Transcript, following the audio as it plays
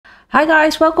Hi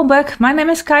guys, welcome back. My name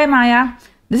is CayaMaya.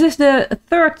 This is the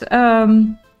third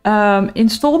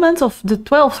installment of the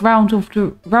 12th round of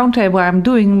the roundtable I'm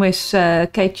doing with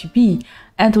kcheeb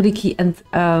and Oolykee and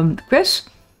Chris.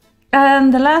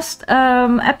 And the last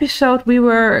episode we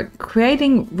were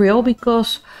creating rail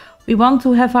because we want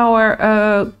to have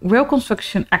our rail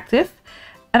construction active.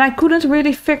 And I couldn't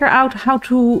really figure out how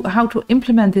to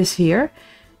implement this here.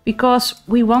 Because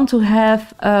we want to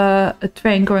have a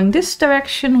train going this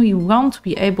direction, we want to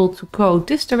be able to go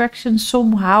this direction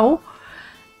somehow,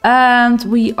 and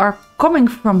we are coming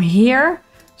from here.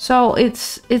 So I've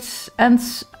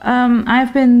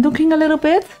been looking a little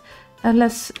bit,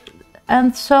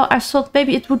 and so I thought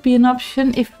maybe it would be an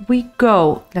option if we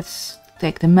go. Let's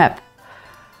take the map.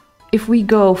 If we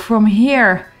go from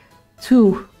here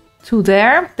to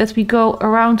there, that we go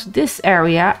around this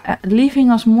area,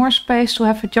 leaving us more space to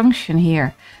have a junction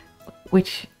here,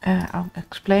 which I'll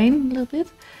explain a little bit.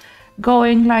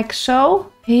 Going like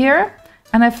so here,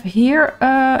 and have here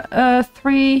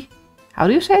three, how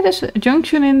do you say this? A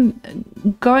junction in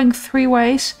going three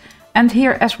ways, and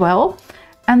here as well.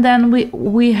 And then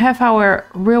we have our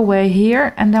railway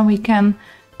here, and then we can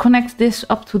connect this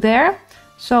up to there.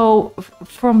 So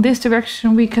from this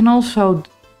direction we can also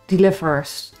deliver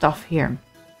stuff here.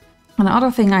 Another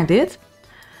thing I did,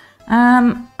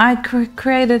 I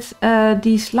created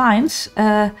these lines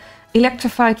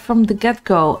electrified from the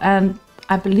get-go, and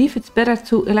I believe it's better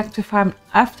to electrify them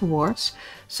afterwards.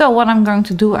 So what I'm going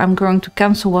to do, I'm going to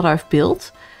cancel what I've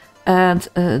built, and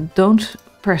don't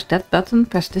press that button,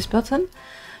 press this button.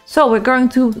 So we're going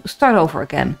to start over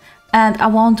again, and I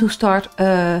want to start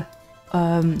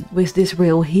with this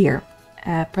rail here.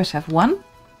 Press F1.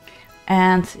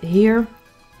 And here,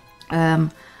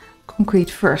 concrete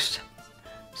first.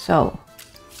 So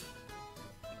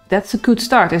that's a good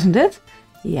start, isn't it?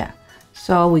 Yeah.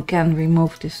 So we can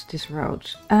remove this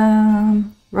road.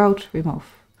 Road remove.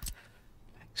 Like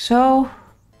so.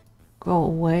 Go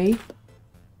away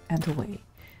and away.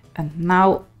 And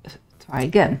now try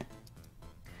again.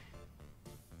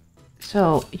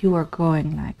 So you are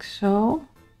going like so.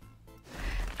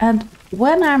 And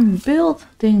when I'm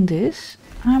building this,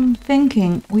 I'm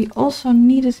thinking we also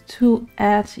needed to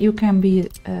add, you can be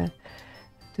a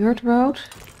dirt road.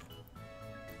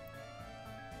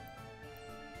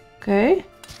 Okay,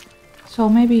 so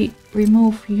maybe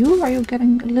remove you. Are you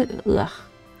getting a little,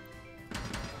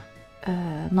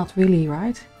 not really,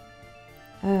 right?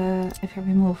 If I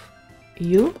remove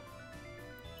you,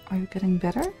 are you getting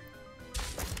better?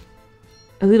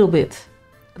 A little bit,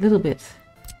 a little bit.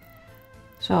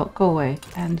 So go away,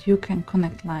 and you can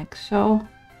connect like so.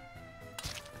 I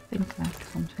think like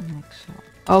something like so.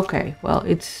 Okay, well,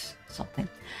 it's something.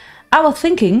 I was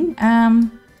thinking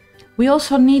we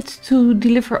also need to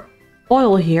deliver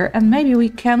oil here, and maybe we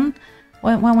can,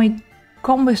 when we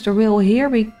come with the rail here,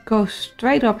 we go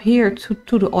straight up here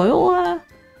to the oil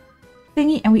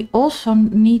thingy, and we also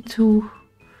need to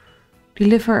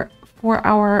deliver for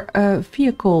our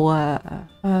vehicle,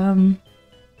 for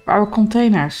our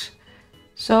containers.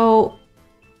 So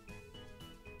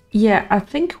yeah, I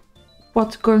think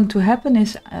what's going to happen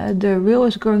is the rail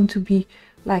is going to be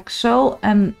like so,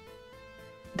 and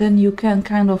then you can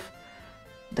kind of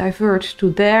diverge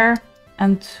to there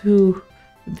and to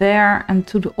there and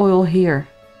to the oil here.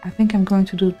 I think I'm going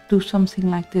to do something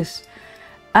like this.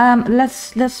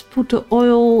 Let's put the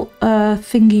oil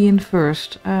thingy in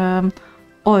first.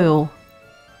 Oil.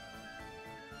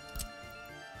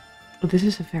 Oh, this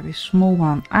is a very small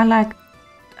one.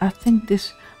 I think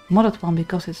this modded one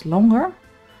because it's longer.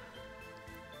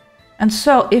 And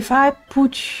so if I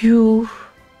put you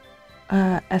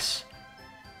as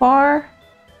far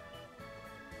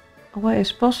away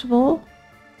as possible,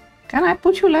 can I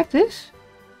put you like this?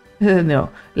 No,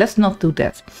 let's not do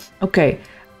that. Okay,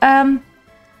 and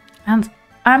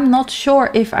I'm not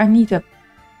sure if I need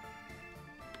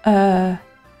a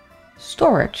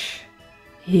storage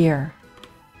here.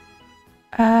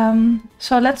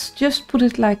 So let's just put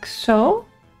it like so.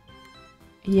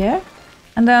 Yeah,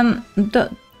 and then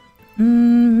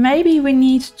maybe we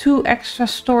need 2 extra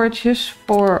storages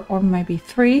for, or maybe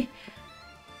 3,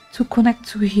 to connect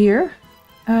to here.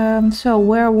 So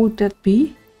where would that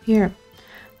be? Here,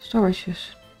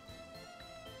 storages.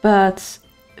 But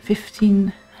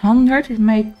 1500, it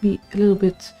may be a little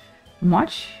bit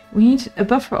much. We need a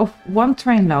buffer of 1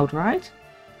 train load, right?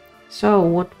 So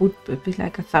what would it be,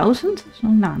 like 1000? So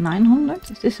no, 900.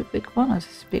 Is this a big one? Or is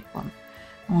this a big one?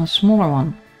 Or a smaller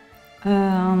one?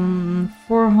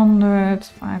 400,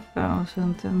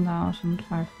 5000, 10,000,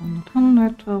 500,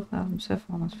 100,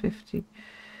 12,750.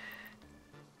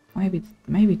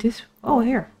 Maybe this. Oh,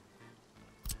 here.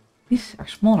 these are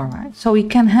smaller, right? So we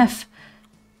can have,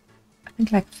 I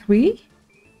think, like 3.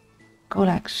 Go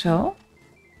like so.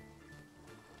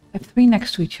 Have 3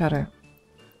 next to each other.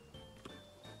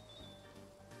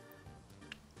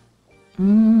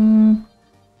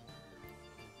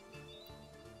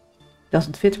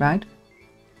 Doesn't fit, right?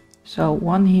 So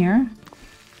 1 here,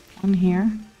 1 here,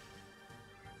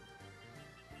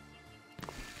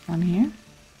 1 here,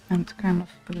 and kind of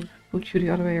put you the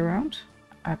other way around.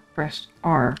 I pressed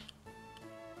R.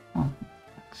 Oh,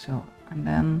 like so. And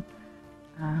then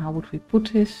how would we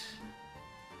put this?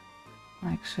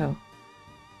 Like so.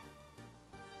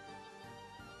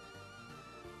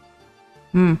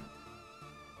 A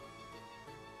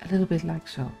little bit like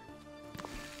so.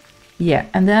 Yeah,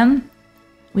 and then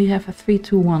we have a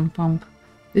 3-2-1 pump.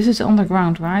 This is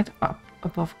underground, right? Up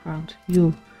above ground.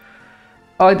 You.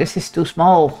 Oh, this is too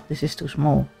small. This is too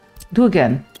small. Do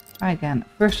again. Try again.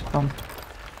 First pump.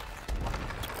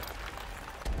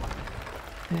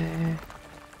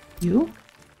 You.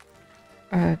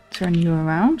 Turn you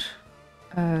around.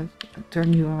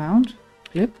 Turn you around.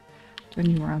 Flip. Turn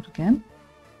you around again.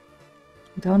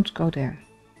 Don't go there.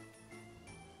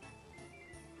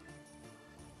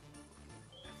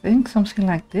 I think something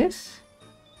like this.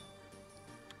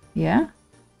 Yeah.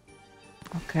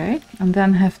 Okay. And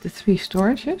then have the 3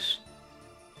 storages.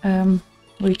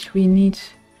 Which we need.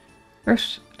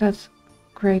 First, let's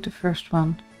create the first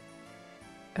one.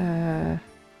 I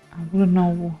wouldn't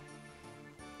know.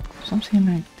 Something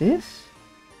like this.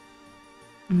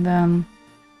 And then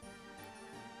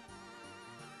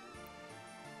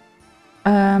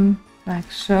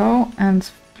like so, and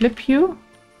flip you.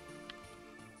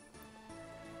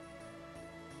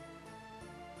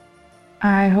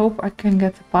 I hope I can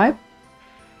get the pipe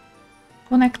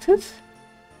connected.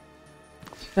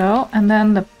 So, and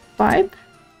then the pipe.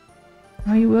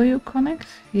 Will you connect?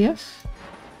 Yes.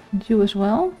 And you as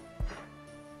well.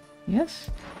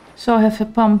 Yes. So I have a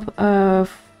pump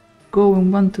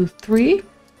going 1, 2, 3.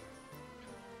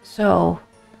 So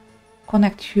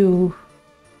connect you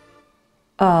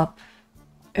up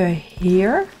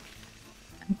here.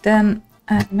 And then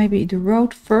maybe the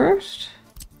road first.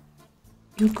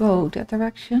 You go that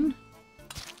direction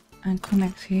and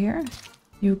connect here.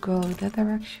 You go that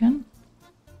direction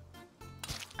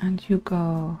and you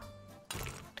go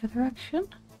that direction.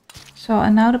 So,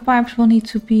 and now the pipes will need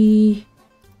to be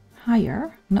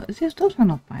higher. No, those are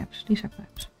not pipes, these are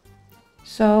pipes.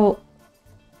 So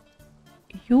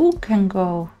you can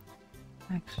go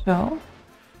like so,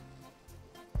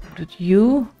 but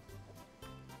you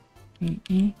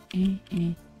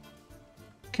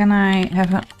can I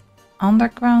have an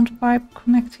underground pipe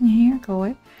connecting here? Go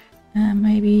away.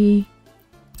 Maybe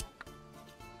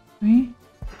 3.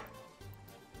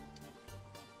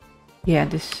 Yeah,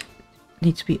 this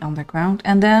needs to be underground.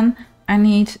 And then I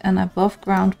need an above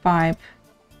ground pipe.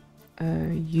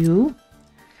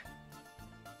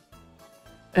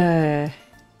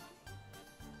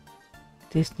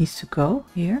 This needs to go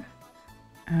here.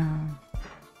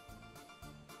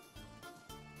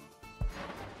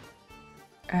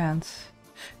 And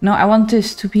no, I want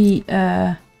this to be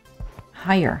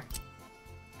higher.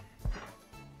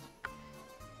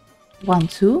 1,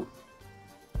 2.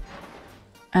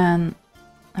 And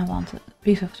I want a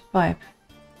piece of the pipe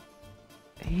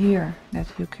here that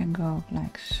you can go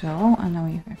like so. And now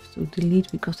you have to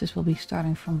delete because this will be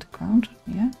starting from the ground.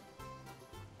 Yeah.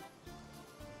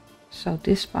 So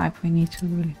this pipe we need to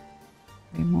really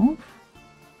remove.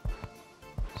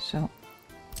 So,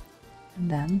 and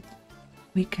then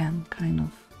we can kind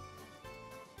of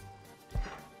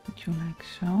put you like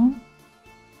so.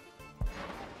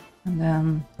 And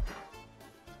then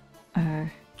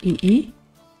EE.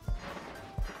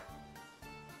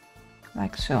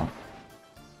 Like so.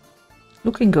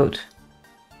 Looking good.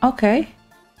 Okay,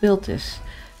 build this.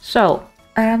 So,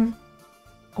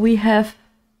 we have,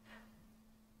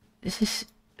 this is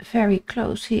very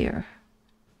close here,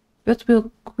 but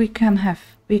we can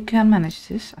manage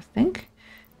this, I think.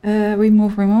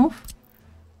 Remove.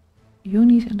 You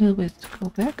need a little bit to go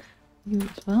back. You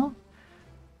as well.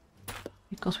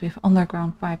 Because we have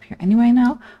underground pipe here anyway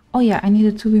now. Oh yeah, I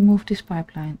needed to remove this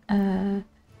pipeline. I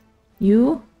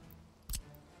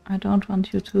don't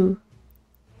want you to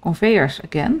conveyors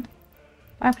again.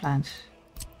 Pipelines.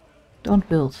 Don't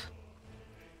build.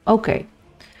 Okay.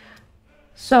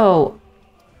 So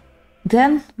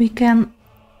then we can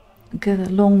get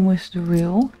along with the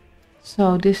rail.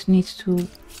 So this needs to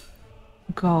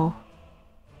go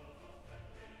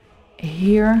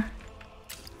here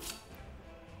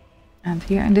and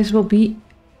here, and this will be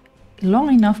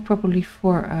long enough probably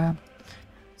for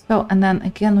so, and then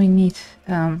again we need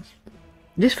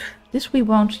This we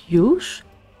won't use.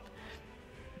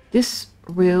 This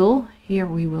rail here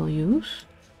we will use.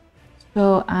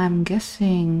 So I'm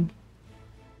guessing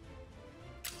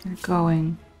we're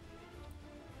going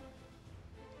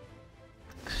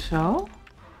like so.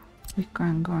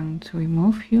 I'm going to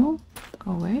remove you.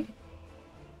 Go away.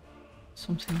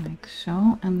 Something like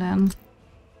so, and then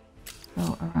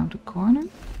go around the corner.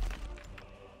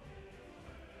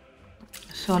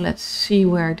 So let's see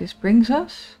where this brings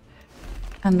us.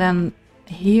 And then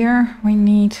here we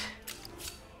need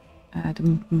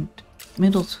the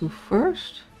middle two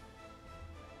first.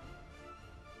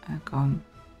 Going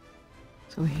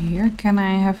to here. Can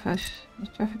I have a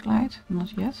traffic light?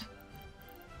 Not yet.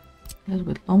 A little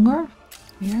bit longer.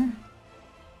 Here.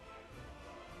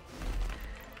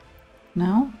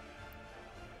 Now.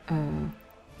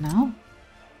 Now.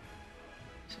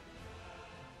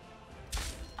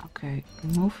 Okay,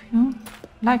 remove you.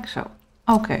 Like so.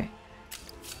 Okay.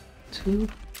 2.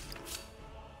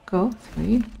 Go.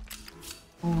 3.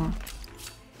 4.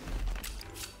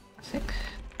 6.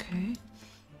 Okay.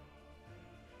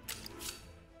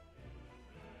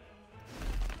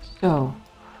 So.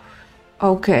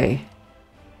 Okay.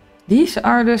 These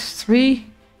are the 3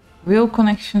 rail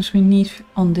connections we need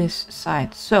on this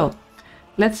side. So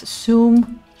let's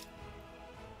assume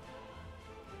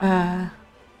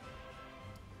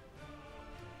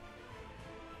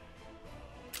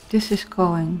this is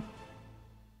going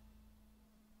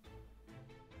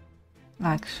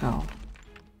like so.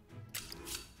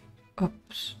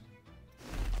 Oops.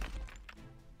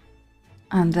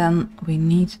 And then we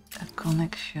need a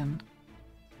connection.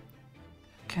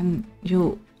 Can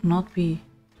you not be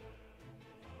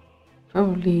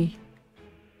probably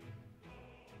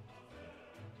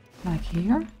like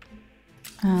here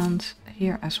and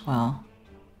here as well?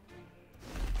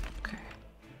 Okay,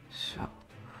 so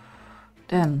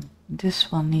then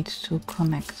this one needs to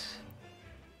connect.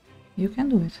 You can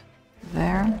do it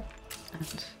there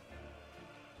and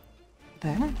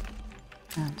there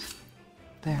and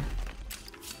there.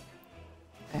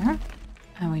 There.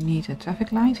 And we need a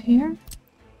traffic light here.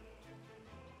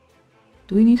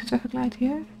 Do we need a traffic light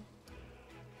here?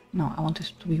 No, I want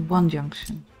this to be one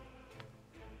junction.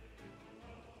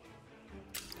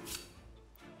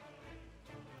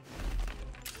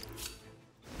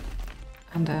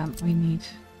 And then we need...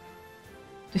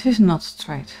 This is not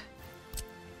straight.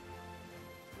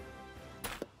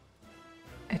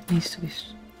 It needs to be...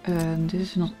 this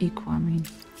is not equal, I mean.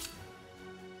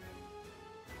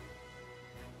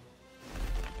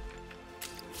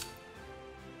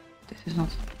 This is not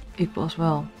equal as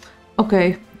well.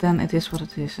 Okay, then it is what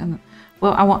it is. And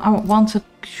well, I want a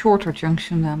shorter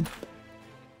junction then.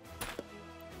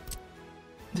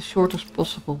 The shortest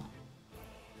possible.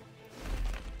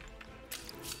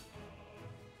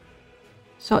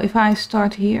 So if I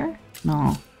start here,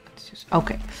 no, it's just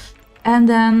okay. And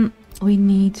then we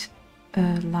need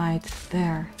a light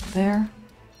there, there,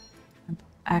 and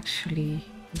actually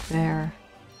there,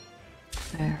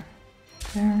 there,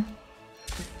 there.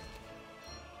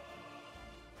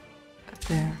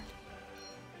 There,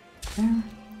 there,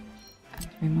 and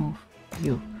remove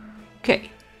you.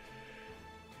 Okay,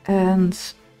 and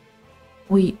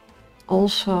we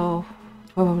also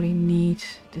probably need,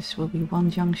 this will be one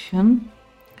junction.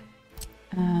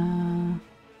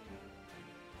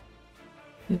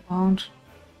 We won't,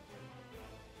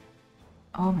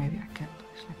 oh maybe I can do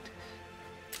this like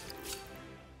this.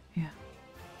 Yeah.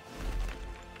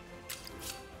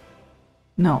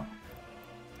 No.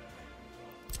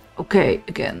 Okay,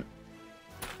 again.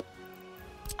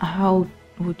 How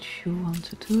would you want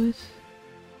to do it?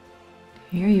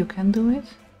 Here you can do it.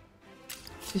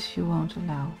 This you won't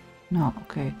allow. No,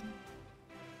 okay.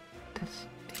 That's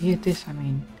here, this I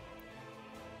mean.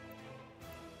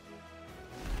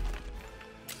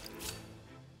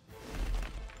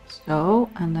 So,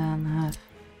 and then have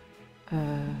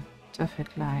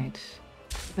traffic lights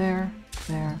there,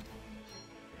 there,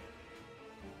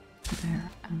 there,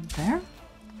 and there.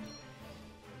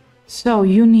 So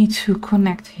you need to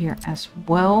connect here as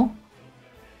well,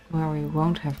 where we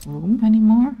won't have room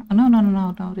anymore. Oh,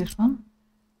 no, this one.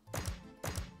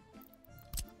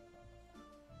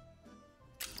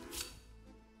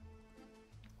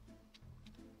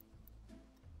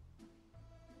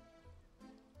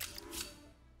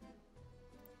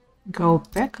 Go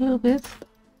back a little bit.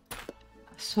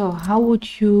 So how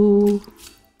would you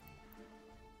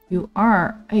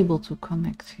are able to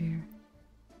connect here.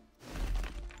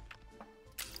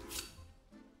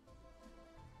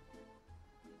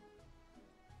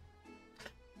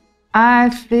 I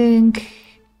think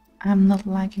I'm not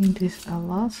liking this a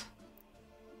lot.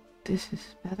 This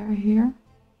is better here.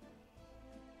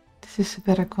 this is a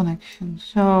better connection.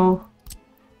 So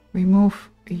remove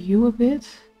you a bit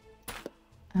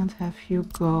and have you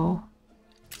go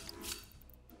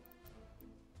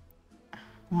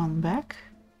one back.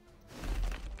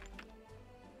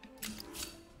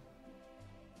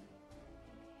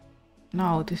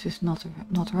 No, this is not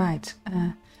right.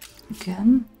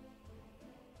 Again.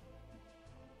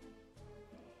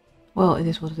 Well, it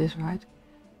is what it is, right?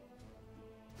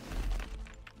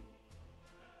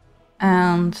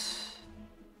 And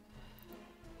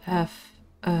have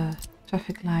a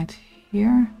traffic light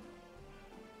here.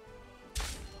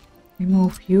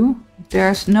 Remove you.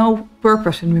 There's no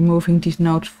purpose in removing these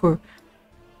nodes for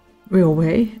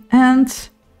railway. And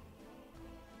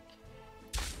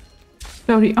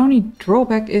so the only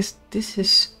drawback is this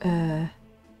is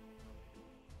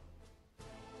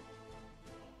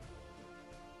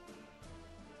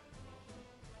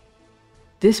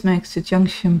this makes the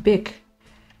junction big.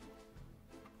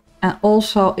 And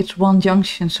also it's one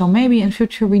junction, so maybe in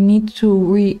future we need to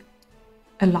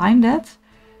realign that,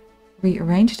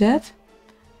 rearrange that.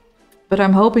 But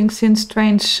I'm hoping, since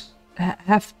trains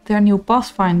have their new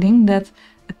pathfinding, that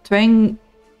a train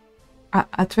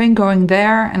going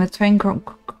there and a train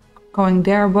going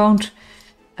there won't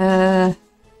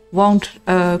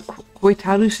quit,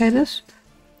 how do you say this?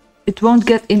 It won't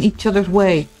get in each other's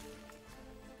way.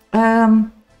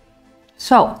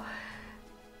 So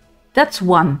that's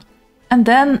one. And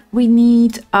then we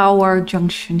need our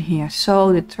junction here.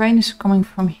 So the train is coming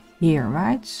from here,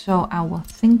 right? So I was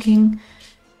thinking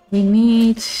we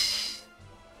need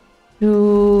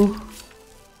to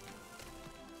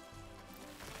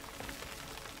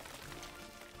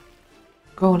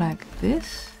go like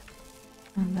this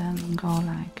and then go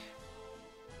like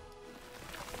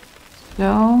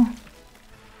so.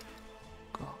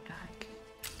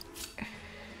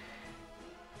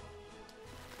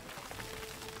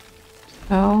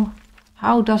 So,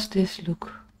 how does this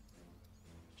look?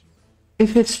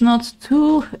 If it's not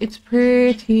too, it's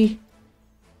pretty...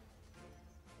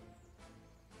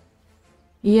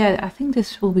 Yeah, I think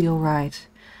this will be alright.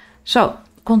 So,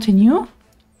 continue.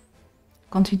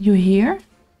 Continue here.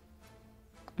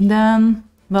 And then,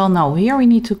 well, no, here we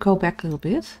need to go back a little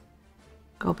bit.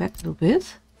 Go back a little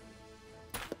bit.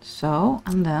 So,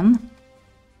 and then...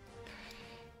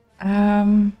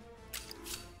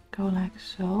 go like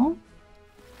so.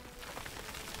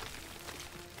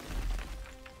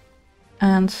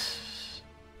 And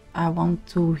I want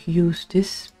to use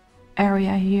this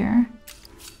area here.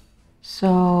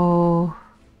 So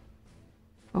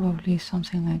probably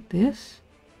something like this.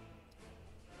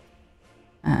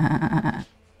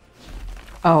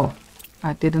 Oh,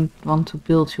 I didn't want to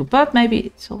build you, but maybe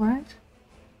it's alright.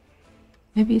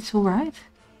 Maybe it's alright.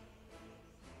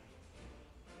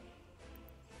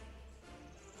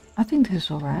 I think this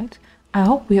is alright. I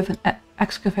hope we have an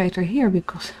excavator here,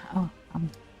 because I'm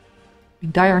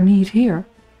in dire need here.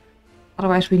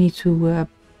 Otherwise we need to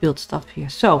build stuff here.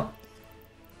 So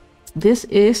this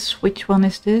is, which one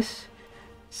is this?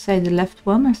 Say the left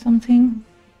one or something.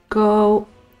 Go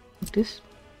this.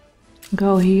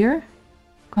 Go here.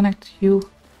 Connect you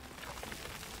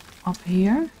up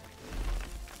here.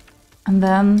 And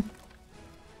then,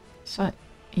 so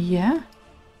yeah.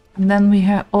 And then we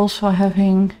are also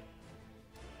having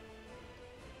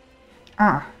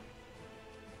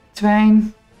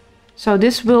train. So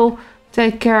this will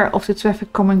take care of the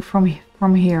traffic coming from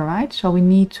here, right? So we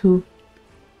need to...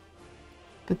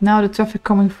 But now the traffic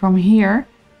coming from here,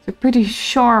 it's a pretty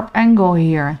sharp angle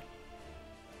here.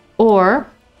 Or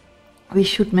we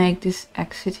should make this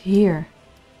exit here.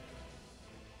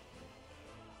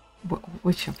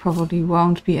 Which I probably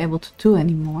won't be able to do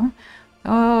anymore.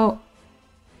 Oh,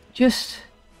 just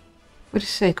for the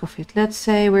sake of it. Let's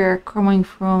say we're coming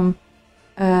from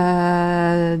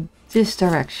this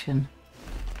direction.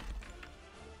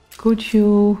 Could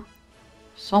you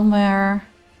somewhere...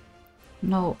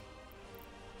 No.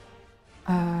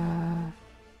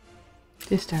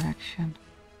 This direction.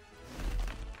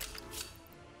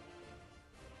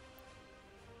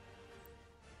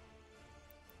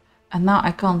 And now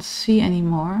I can't see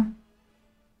anymore.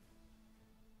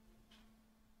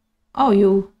 Oh,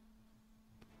 you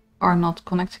are not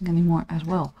connecting anymore as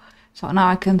well. So now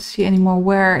I can't see anymore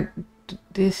where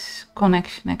this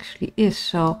connection actually is.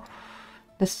 So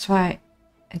let's try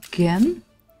again.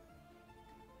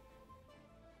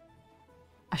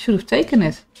 I should have taken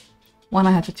it when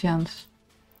I had the chance.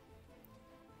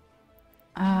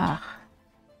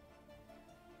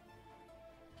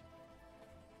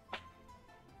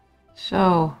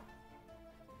 So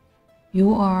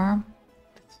you are,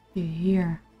 let's see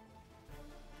here.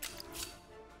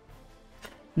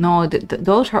 No,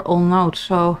 those are all nodes,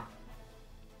 so...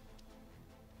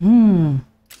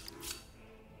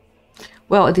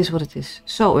 Well, it is what it is.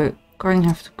 So we're going to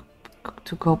have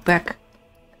to go back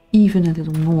even a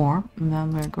little more. And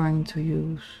then we're going to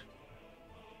use...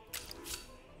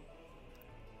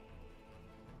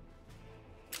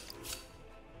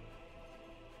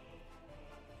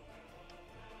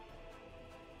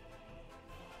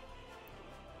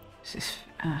 This is...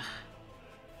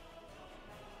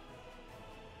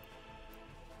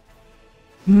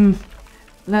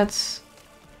 Let's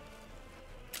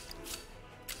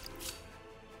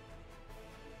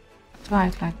try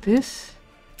it like this.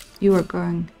 You are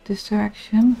going this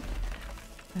direction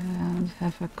and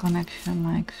have a connection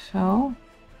like so.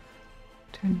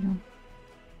 Turn you.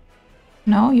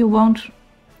 No, you won't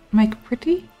make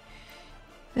pretty.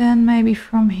 Then maybe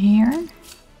from here.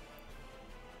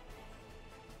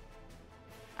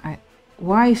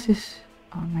 Why is this?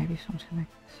 Oh, maybe something like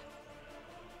this.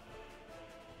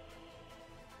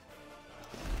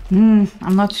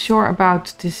 I'm not sure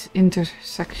about this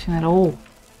intersection at all.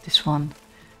 This one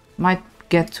might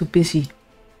get too busy.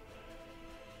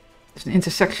 It's an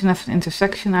intersection after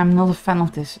intersection. I'm not a fan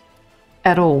of this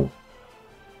at all.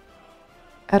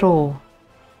 At all.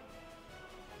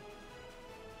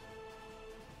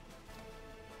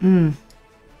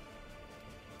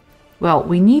 Well,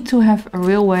 we need to have a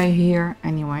railway here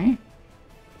anyway.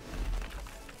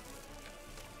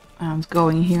 And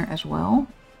going here as well.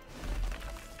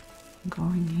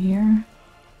 Going here.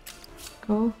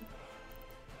 Go.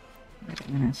 Wait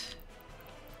a minute.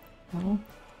 Go.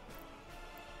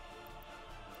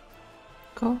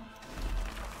 Go.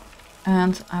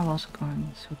 And I was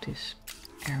going to this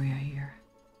area here.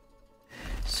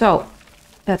 So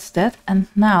that's that. And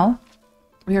now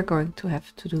we are going to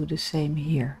have to do the same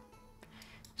here.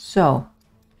 So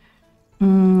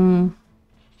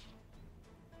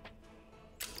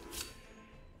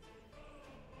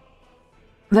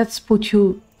let's put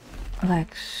you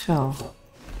like so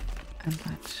and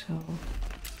like so.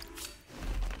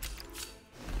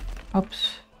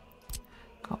 Oops.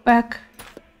 Go back.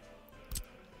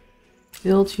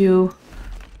 Build you.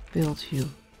 Build you.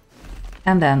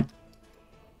 And then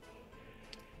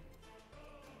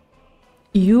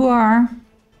you are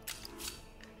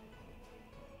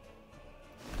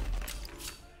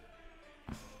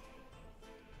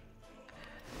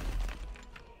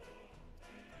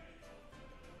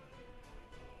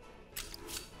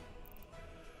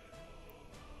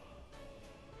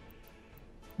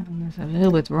there's a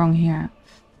little bit wrong here.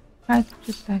 Right,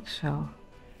 just like so.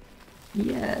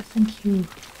 Yeah, thank you.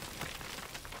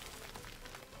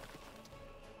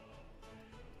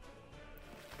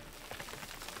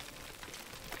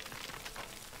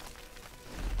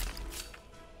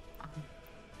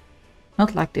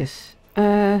 Not like this.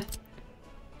 A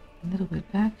little bit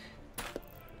back.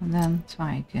 And then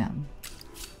try again.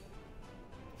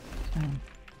 So,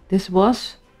 this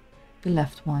was the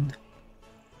left one.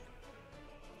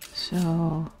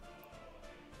 So...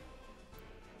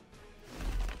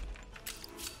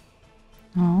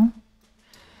 No.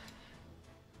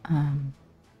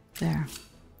 There.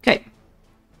 Okay.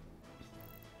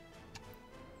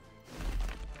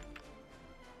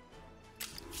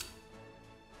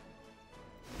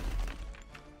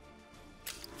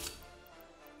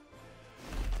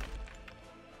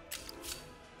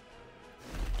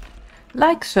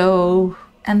 Like so.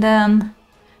 And then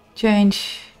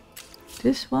change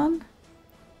this one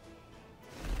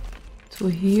to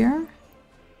here.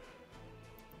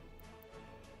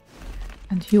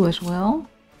 And you as well.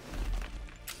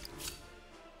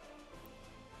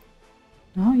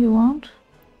 No, you won't.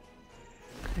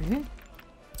 Okay.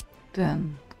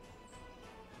 Then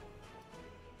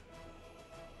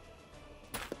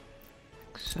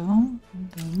like so,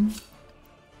 and then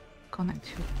connect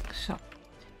you like so.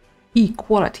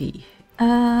 Equality.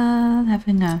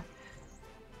 Having a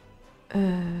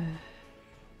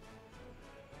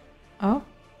oh.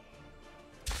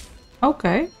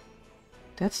 Okay.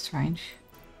 That's strange.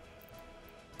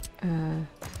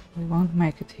 We won't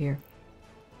make it here.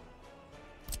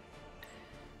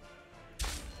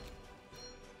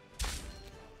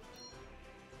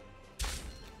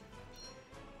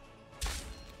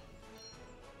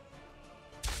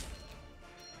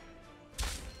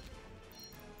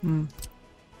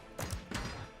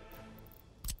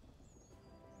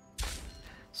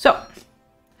 So.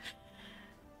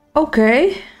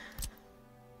 Okay.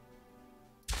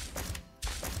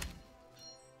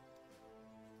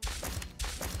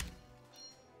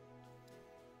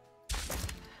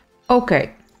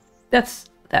 Okay, that's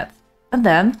that. And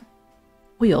then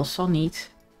we also need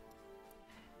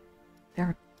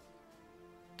there.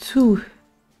 2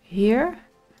 here.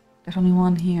 There's only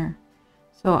 1 here.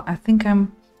 So I think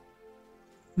I'm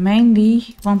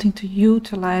mainly wanting to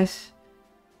utilize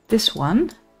this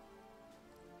one.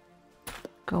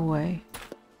 Go away.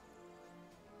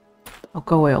 Oh,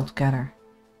 go away altogether.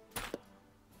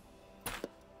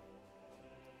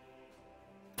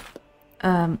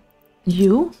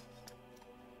 You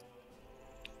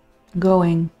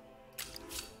going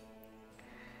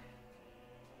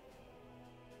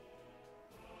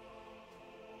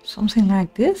something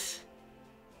like this.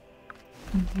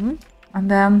 And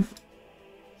then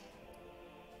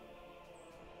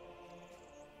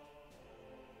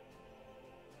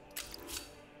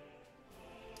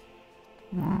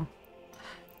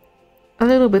a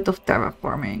little bit of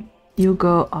terraforming. You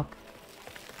go up.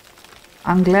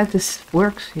 I'm glad this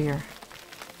works here.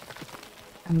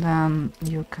 And then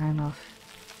you kind of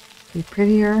be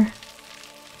prettier.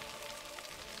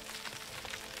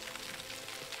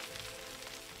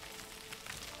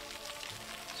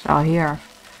 So here,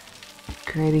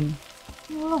 creating,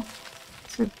 well,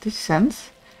 it's a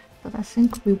descent, but I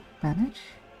think we manage.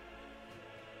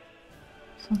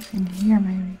 Something here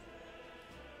maybe.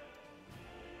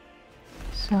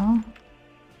 So,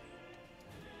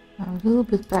 a little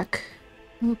bit back,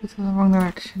 a little bit in the wrong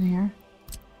direction here.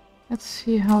 Let's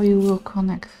see how you will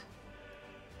connect.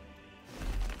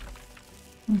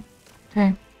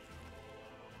 Okay.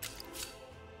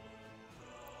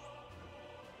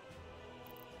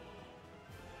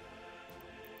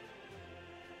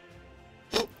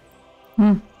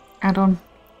 I don't.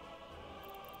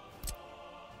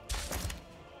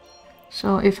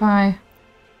 So if I,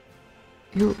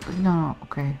 no,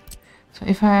 okay. So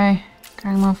if I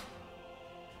kind of,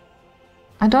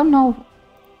 I don't know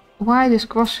why this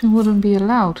crossing wouldn't be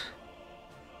allowed.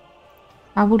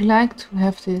 I would like to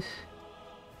have this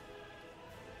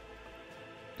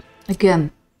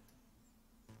again.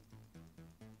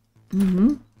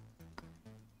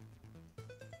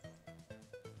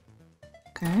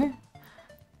 Okay.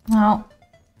 Now,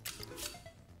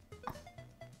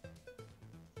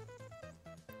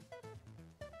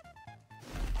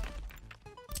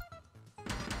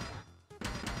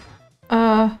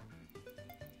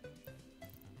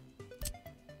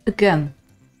 again,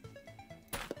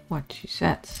 what she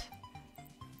said.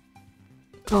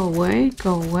 Go away,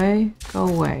 go away, go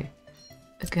away.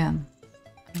 Again,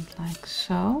 and like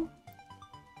so.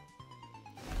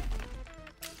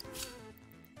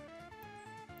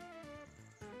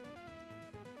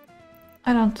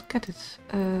 I don't get it.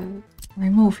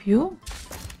 Remove you.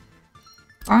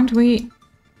 Aren't we?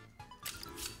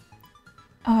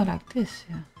 Oh, like this,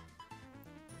 yeah.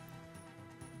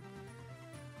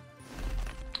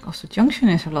 Because the junction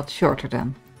is a lot shorter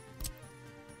then.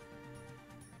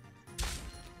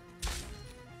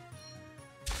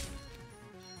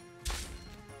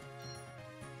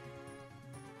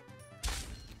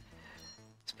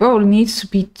 It probably needs to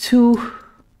be 2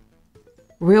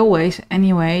 railways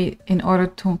anyway in order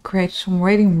to create some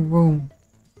waiting room.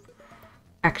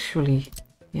 Actually,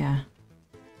 yeah.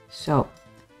 So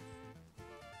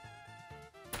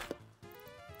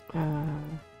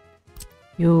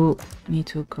you need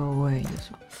to go away as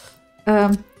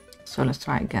well. So let's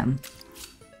try again.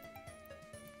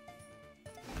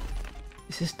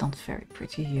 This is not very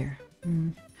pretty here.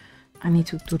 I need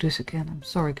to do this again. I'm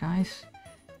sorry, guys.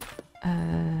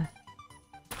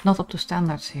 Not up to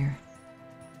standards here.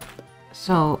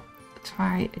 So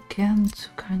try again to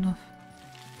kind of.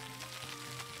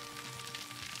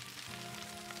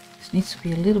 This needs to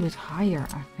be a little bit higher,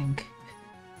 I think,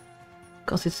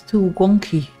 because it's too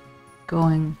wonky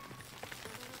going.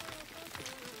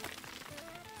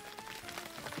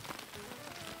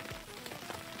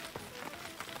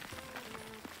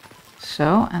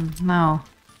 So, and now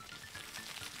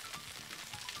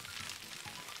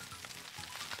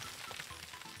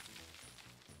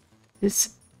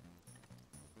this.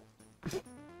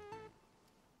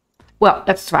 Well,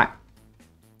 let's try.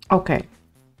 Okay,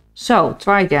 so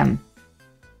try again.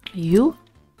 You.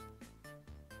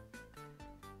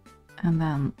 And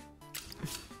then.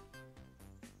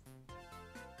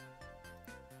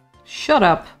 Shut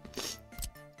up.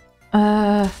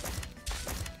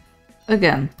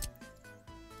 Again.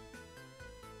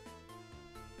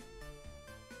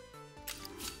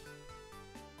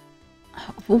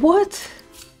 What?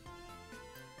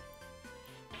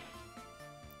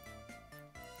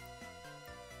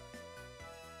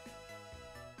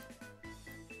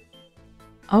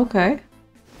 Okay.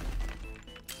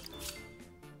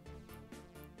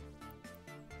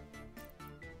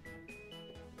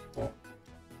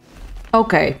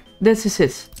 Okay, this is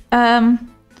it.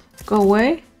 Go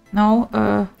away. No,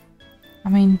 I'm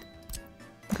mean,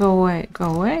 go away, go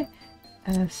away.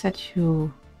 Set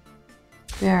you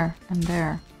there and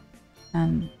there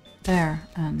and there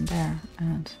and there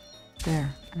and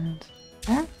there and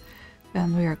there.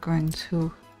 Then we are going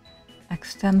to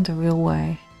extend the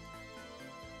railway.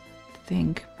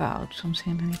 Think about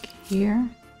something like here.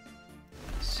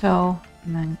 So,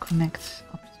 and then connect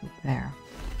up to there.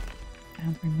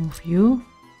 And remove you.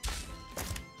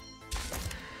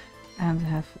 And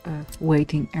have a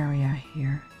waiting area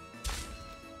here.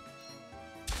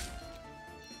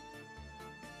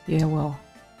 Yeah, well.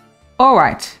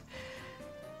 Alright.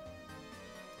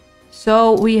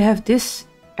 So we have this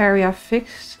area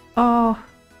fixed. Oh,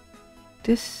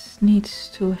 this needs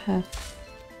to have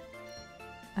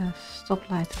a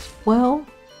stoplight as well.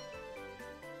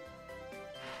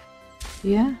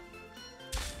 Yeah.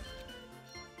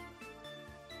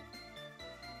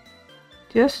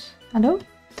 Just, hello?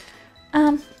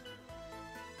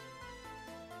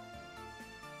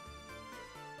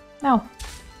 No.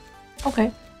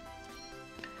 Okay.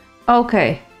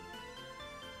 Okay.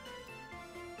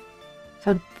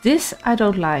 So this I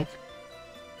don't like.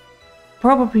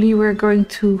 Probably we're going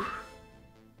to...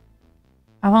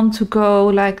 I want to go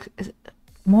like...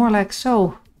 more like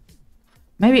so.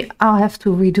 Maybe I'll have to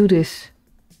redo this.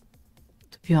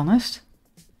 To be honest.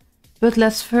 But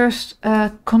let's first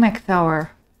connect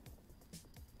our...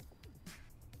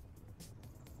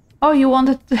 Oh, you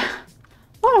wanted...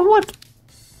 What?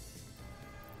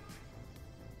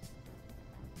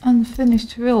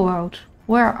 Unfinished railroad.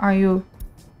 Where are you?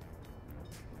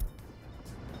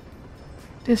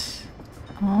 This...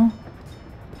 Oh.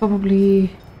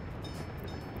 Probably...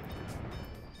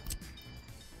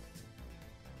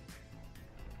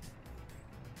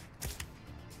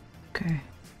 Okay.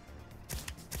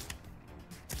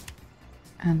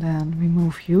 And then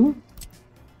remove you.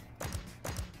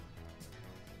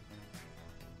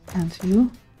 And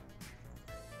you.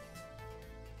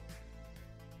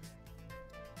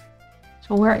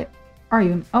 So where are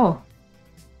you? Oh.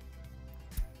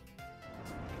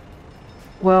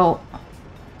 Well,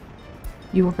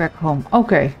 you were back home.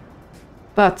 Okay.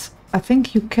 But I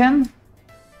think you can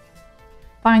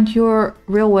find your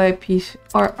railway piece.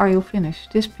 Or are you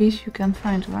finished? This piece you can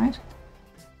find, right?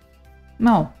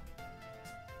 No.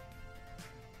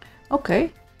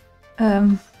 Okay.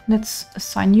 Let's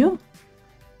assign you.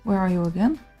 Where are you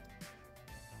again?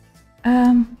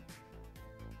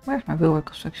 Where's my railway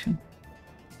construction?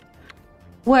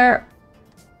 Where?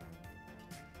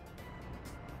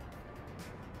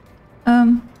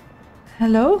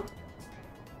 Hello?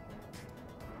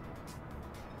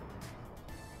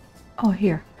 Oh,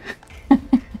 here.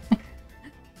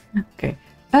 Okay.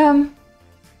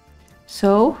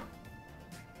 So,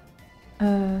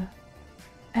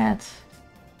 add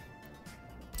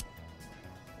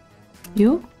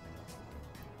you.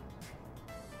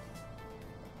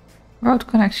 Road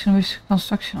connection with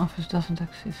construction office doesn't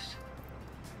exist.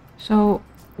 So,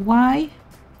 why?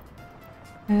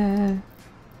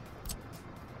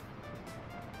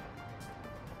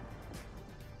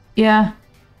 Yeah.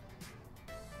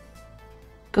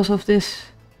 Because of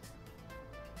this.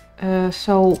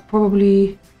 So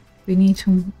probably we need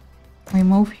to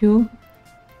remove you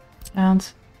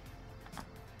and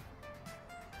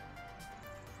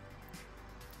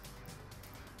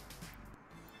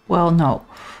well, no,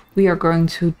 we are going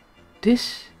to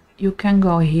this. You can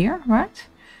go here, right?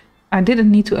 I didn't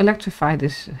need to electrify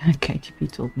this.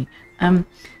 KGP told me.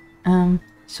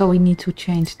 So we need to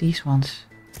change these ones.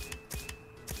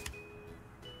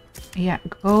 Yeah,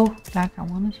 go like I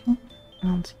wanted to.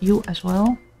 And you as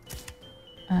well.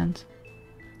 And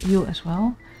you as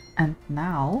well. And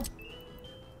now,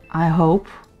 I hope...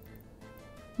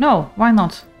 No, why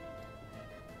not?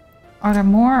 Are there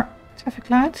more traffic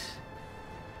lights?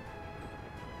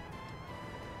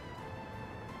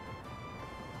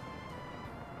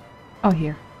 Oh,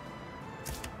 here.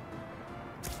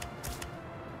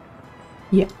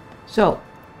 Yeah. So,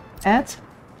 add...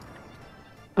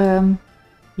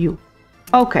 you.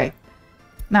 Okay.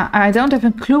 Now, I don't have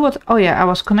a clue what... Oh yeah, I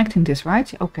was connecting this,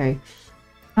 right? Okay.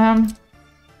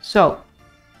 So,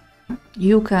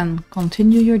 you can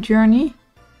continue your journey.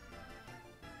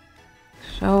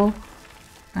 So,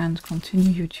 and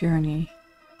continue your journey.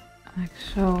 Like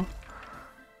so.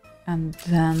 And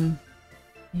then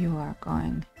you are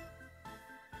going...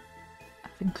 I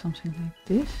think something like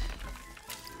this.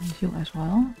 And you as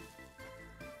well.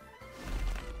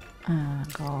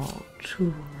 Go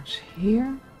towards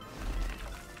here,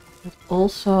 but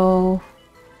also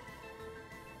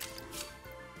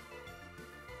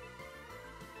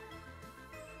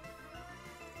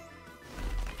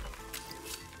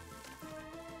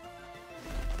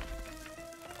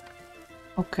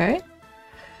Okay.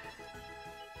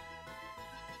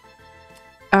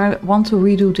 I want to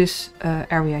redo this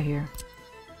area here.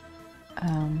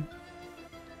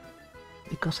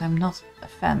 Because I'm not a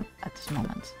fan at this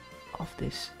moment of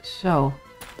this. So,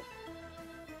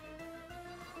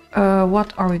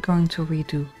 what are we going to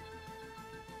redo?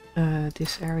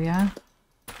 This area.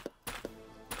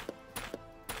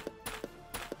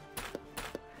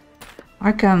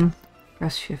 I can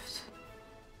press shift.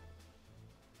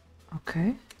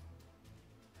 Okay.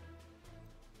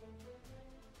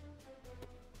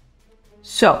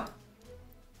 So,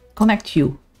 connect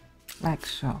you, like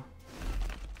so.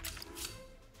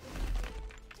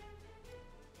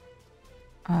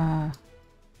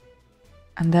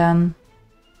 And then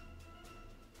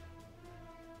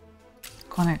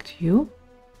connect you.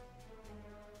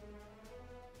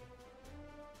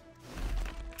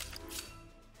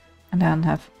 And then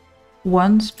have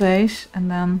one space and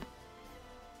then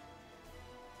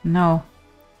no,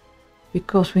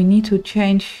 because we need to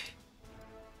change.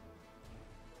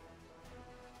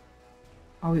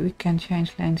 Oh, we can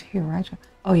change lanes here, right?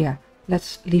 Oh yeah,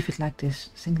 let's leave it like this.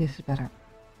 I think this is better.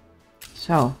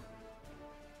 So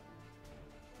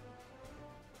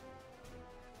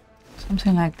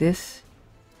something like this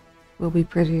will be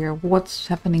prettier. What's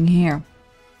happening here?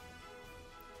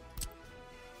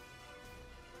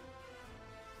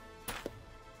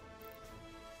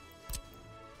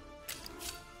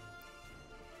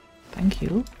 Thank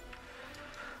you.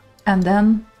 And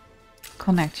then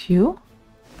connect you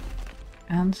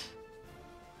and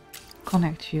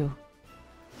connect you.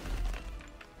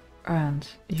 And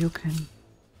you can...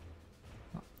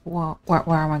 Well,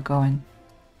 where am I going?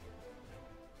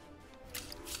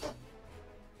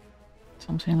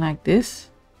 Something like this,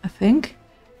 I think.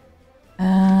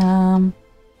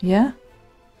 Yeah.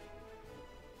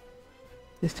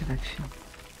 This direction.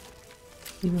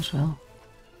 You as well.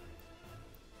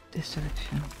 This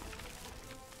direction.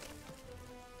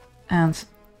 And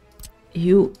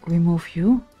you remove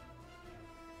you.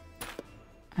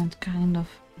 And kind of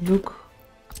look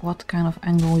what kind of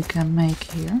angle we can make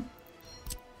here.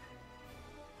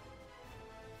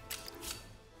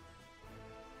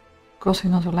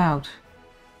 Crossing not allowed.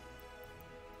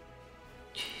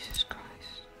 Jesus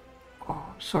Christ. Oh,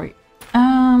 sorry.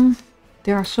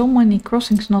 There are so many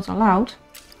crossings not allowed.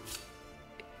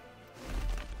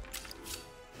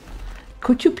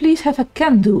 Could you please have a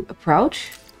can-do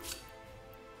approach?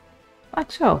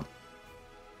 Like so.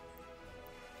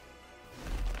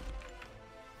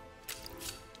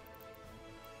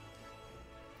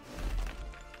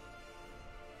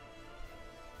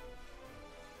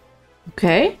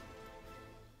 Okay.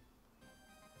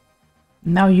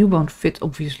 Now you won't fit,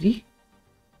 obviously.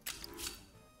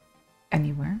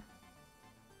 Anywhere.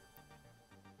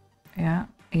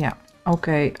 Yeah.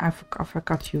 Okay, I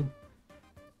forgot you.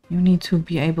 You need to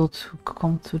be able to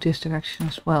come to this direction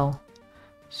as well.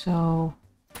 So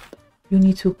you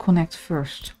need to connect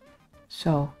first.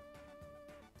 So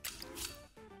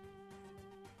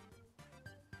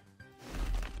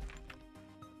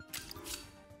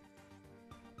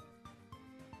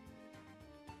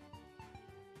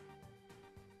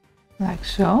like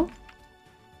so.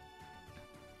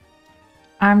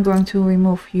 I'm going to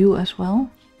remove you as well.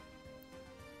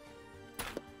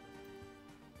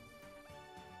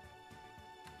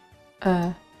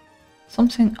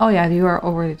 Something. Oh yeah, you are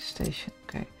already at the station.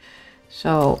 Okay,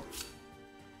 so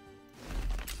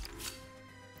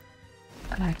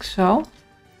like so.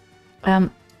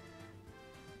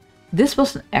 This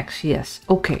was an X, yes.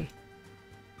 Okay.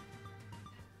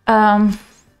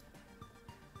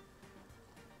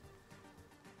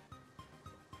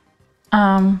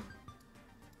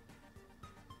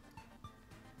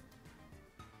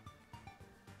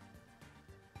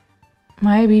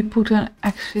 Maybe put an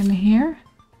X in here.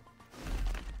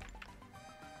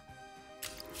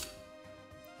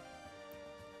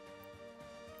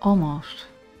 Almost.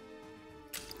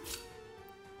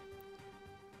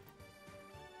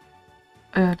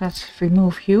 Let's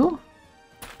remove you.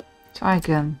 Try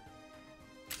again.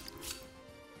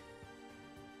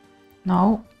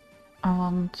 No, I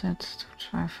wanted to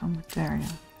try from there,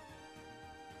 yeah.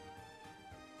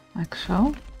 Like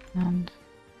so. And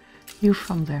you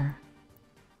from there.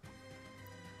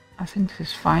 I think this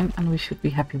is fine and we should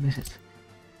be happy with it.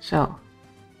 So,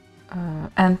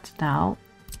 and now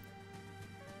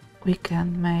we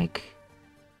can make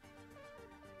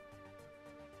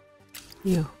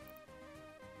you.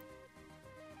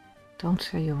 Don't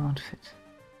say you won't fit.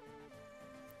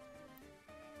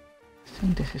 I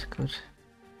think this is good.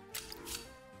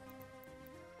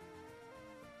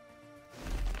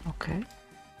 Okay.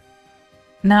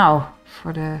 Now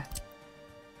for the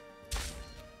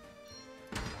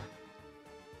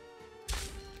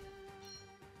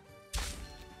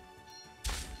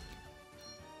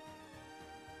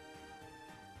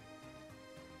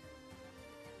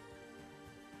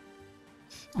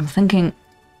I'm thinking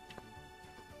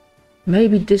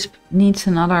maybe this needs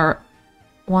another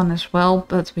one as well,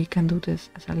 but we can do this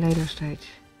at a later stage.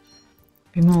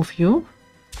 Remove you.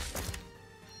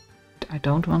 I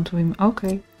don't want to remove.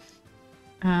 Okay.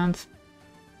 And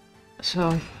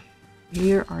so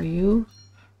here are you,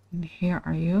 and here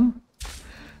are you.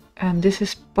 And this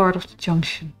is part of the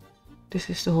junction. This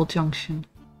is the whole junction.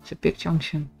 It's a big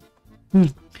junction.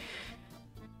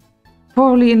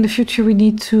 Probably in the future we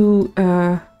need to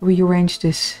rearrange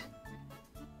this.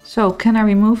 So can I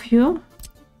remove you?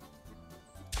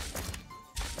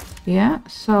 Yeah,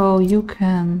 so you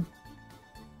can...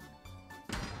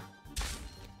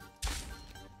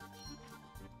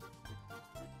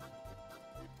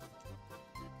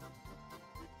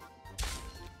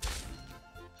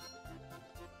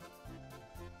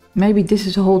 Maybe this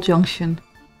is a whole junction.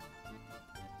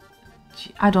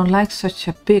 I don't like such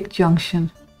a big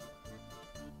junction.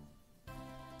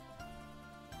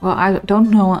 Well, I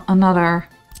don't know another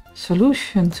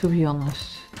solution, to be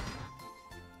honest.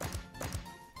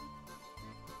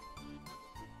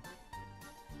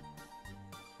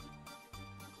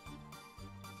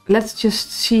 Let's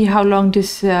just see how long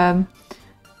this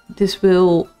this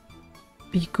will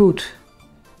be good,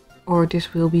 or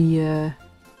this will be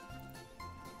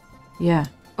yeah.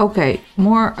 Okay,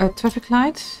 more traffic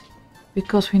lights,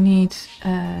 because we need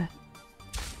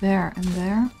there and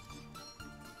there.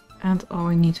 And oh,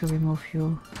 we need to remove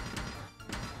you.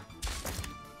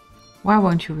 Why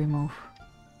won't you remove?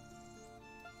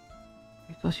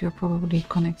 Because you're probably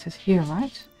connected here,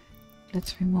 right?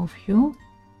 Let's remove you.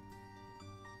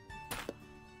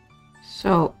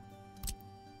 So,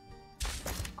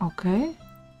 okay.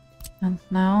 And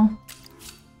now...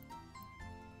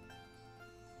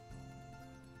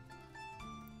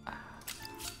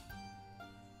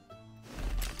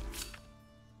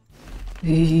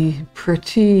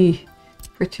 Pretty.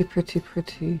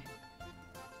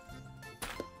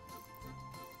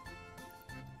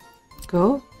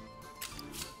 Go.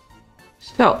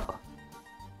 So.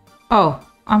 Oh,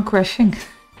 I'm crashing.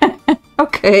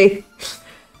 Okay.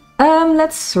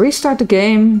 Let's restart the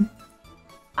game.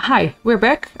 Hi, we're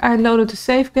back. I loaded the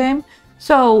save game.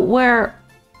 So, where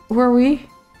were we?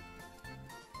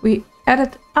 We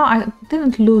added... Oh, I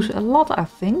didn't lose a lot, I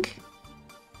think.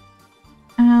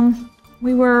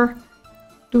 We were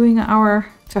doing our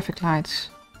traffic lights.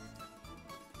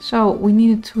 So we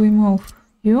needed to remove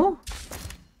you,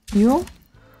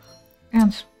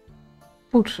 and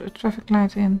put a traffic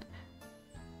light in.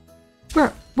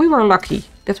 We were lucky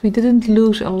that we didn't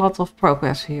lose a lot of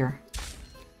progress here.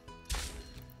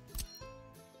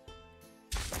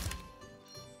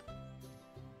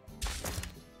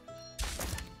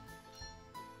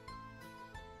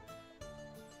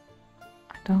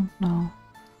 I don't know.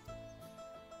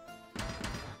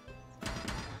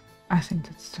 I think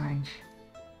that's strange.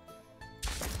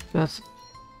 But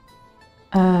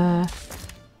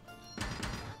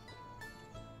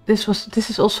this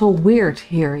is also weird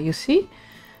here, you see?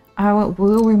 I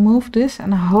will remove this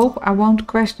and I hope I won't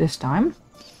crash this time.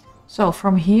 So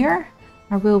from here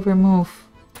I will remove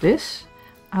this.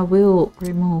 I will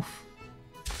remove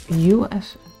you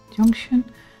as a junction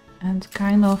and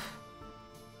kind of,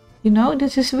 you know,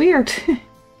 this is weird.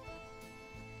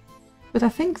 But I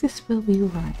think this will be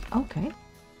right. Okay.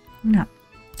 Now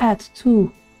add 2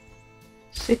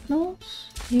 signals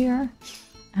here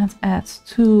and add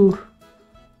 2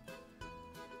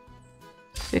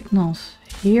 signals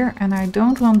here. And I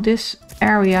don't want this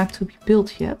area to be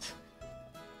built yet.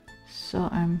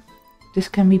 So this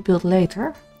can be built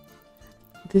later.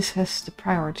 This has the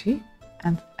priority.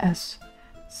 And as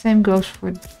same goes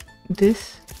for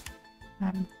this.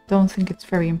 I don't think it's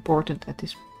very important at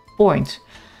this point.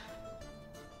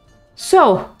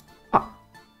 So,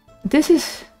 this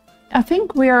is, I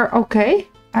think we are okay.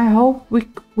 I hope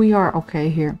we are okay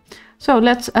here. So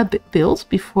let's build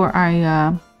before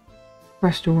I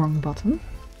press the wrong button.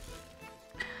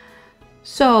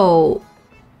 So,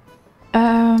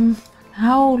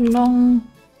 how long,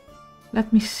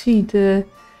 let me see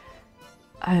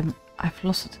I've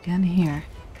lost it again here.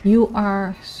 You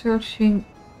are searching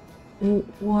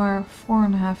for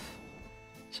 4.5.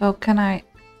 So can I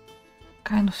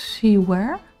kind of see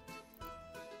where?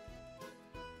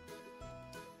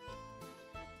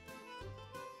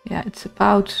 Yeah, it's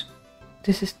about,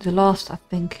 this is the last, I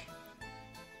think.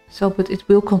 So, but it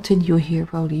will continue here,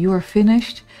 Rody. You are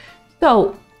finished.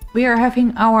 So, we are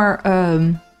having our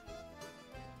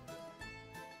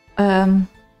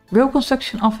road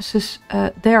construction offices,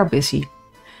 they are busy.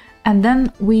 And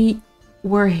then we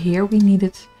were here, we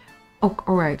needed, oh,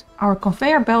 alright, our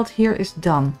conveyor belt here is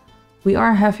done. We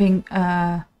are having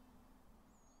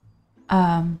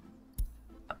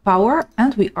power,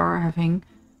 and we are having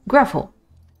gravel.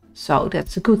 So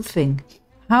that's a good thing.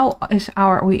 How is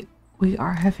our... We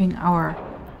are having our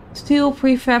steel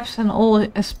prefabs and all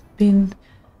has been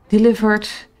delivered.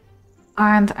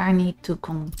 And I need to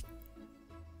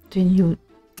continue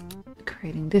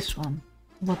creating this one.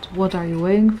 What are you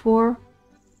waiting for?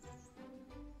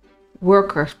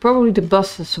 Workers. Probably the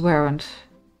buses weren't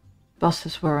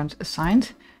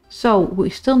assigned. So we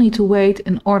still need to wait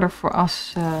in order for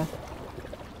us.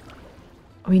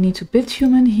 We need to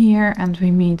bitumen here and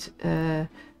we need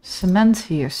cement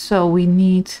here. So we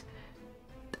need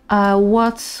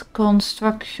what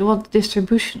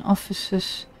distribution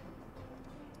offices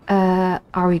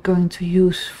are we going to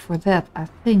use for that? I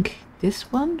think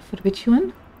this one for the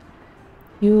bitumen.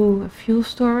 Fuel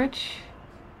storage.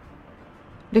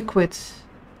 Liquids.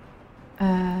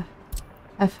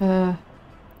 Have a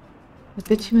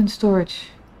bitumen storage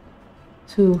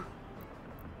to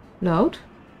load.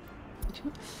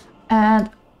 And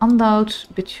unload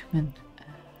bitumen.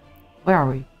 Where are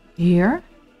we? Here.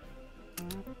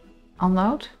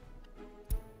 Unload.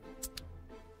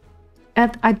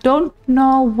 And I don't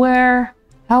know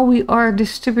how we are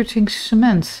distributing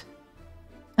cement.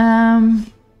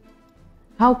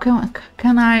 How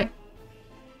can I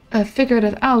figure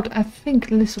that out? I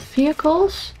think list of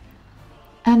vehicles.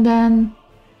 And then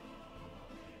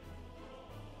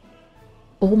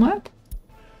all map.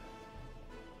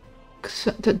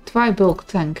 The dry bulk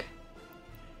tank.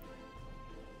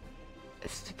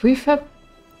 It's the prefab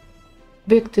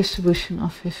big distribution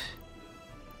office.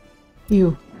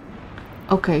 You.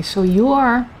 Okay, so you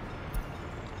are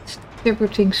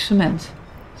distributing cement.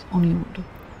 It's only you.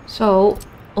 So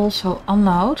also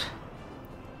unload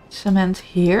cement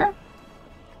here.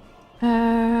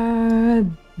 There.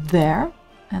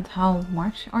 And how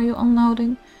much are you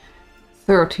unloading?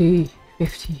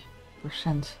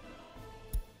 50%.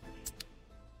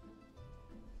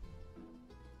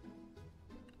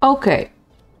 Okay,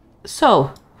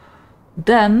 so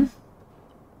then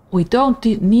we don't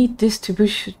need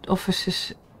distribution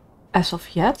offices as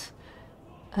of yet,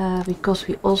 because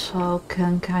we also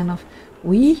can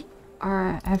we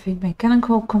are having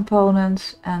mechanical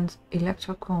components and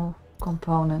electrical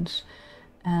components.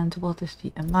 And what is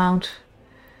the amount?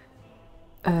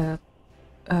 Open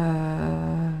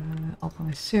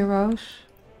with zeros.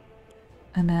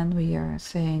 And then we are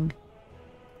saying,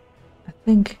 I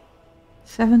think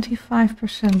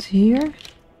 75% here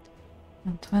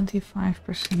and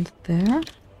 25% there.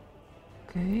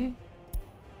 Okay.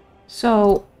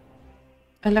 So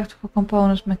electrical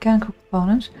components, mechanical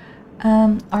components.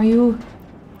 Are you...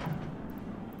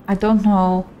 I don't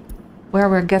know where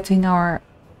we're getting our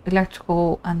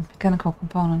electrical and mechanical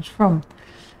components from.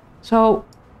 So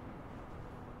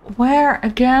where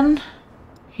again?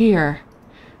 Here.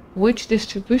 Which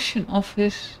distribution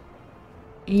office?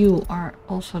 You are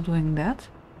also doing that.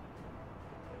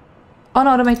 Oh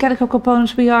no, the mechanical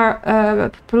components we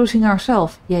are producing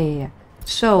ourselves. Yeah.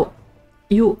 So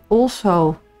you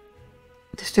also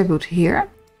distribute here.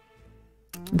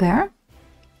 There.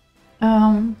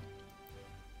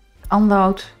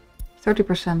 Unload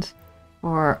 30%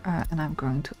 for, and I'm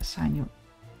going to assign you.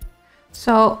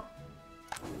 So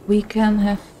we can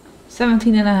have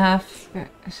 17.5.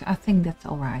 I think that's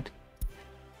alright.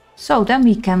 So then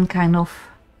we can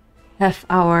have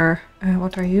our,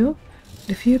 what are you?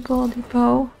 The vehicle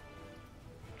depot.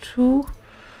 2.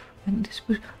 And this,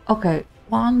 okay,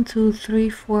 1, 2, 3,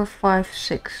 4, 5,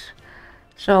 6.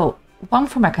 So 1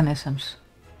 for mechanisms.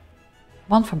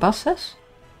 1 for buses.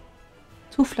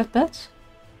 2 flatbeds.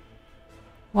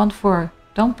 1 for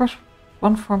dumpers.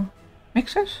 1 for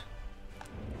mixers.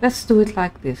 Let's do it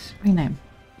like this. Rename.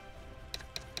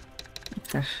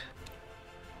 Mixers.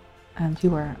 And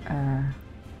you are...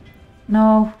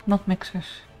 no, not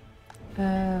mixers.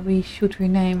 We should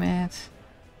rename it...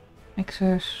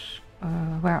 Mixers...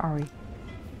 where are we?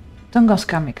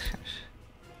 Tunguska mixers.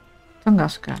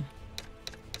 Tunguska.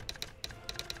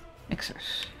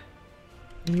 Mixers.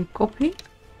 You copy.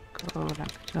 Go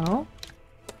like so.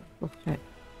 Okay.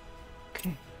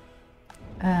 Okay.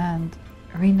 And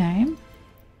rename.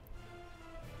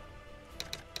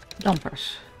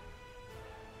 Dumpers.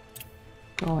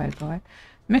 Go away, go away.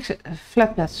 Mix it.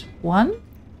 Flatbeds 1.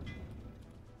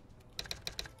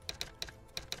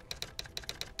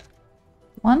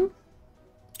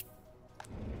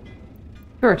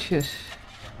 Purchase.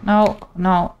 No,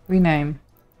 rename.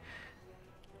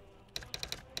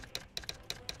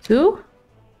 2.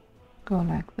 Go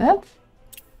like that.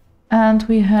 And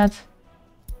we had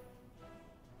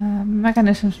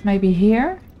mechanisms maybe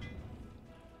here.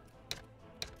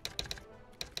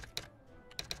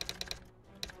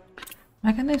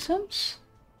 mechanisms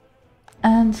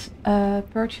and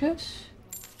purchase.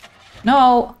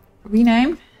 No,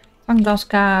 rename.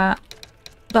 Panglaska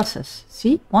buses.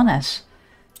 See, 1S.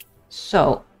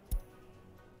 So,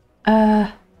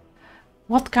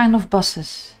 what kind of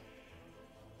buses?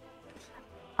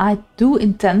 I do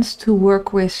intend to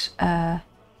work with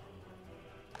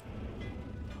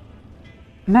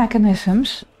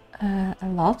mechanisms a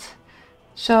lot.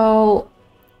 So,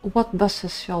 what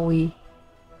buses shall we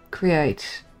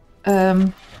create?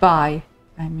 Buy,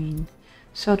 I mean.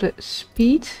 So the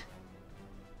speed,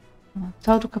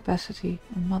 total capacity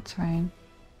on mud train,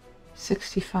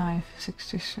 65,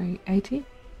 63, 80.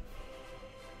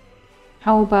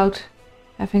 How about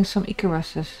having some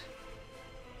Icaruses?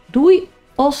 Do we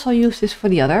also use this for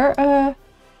the other?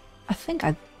 I think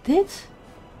I did.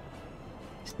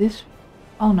 Is this?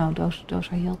 Oh no, those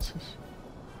are Yeltses.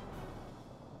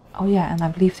 Oh yeah, and I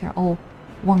believe they're all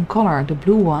one color. The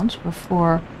blue ones were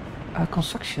for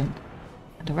construction,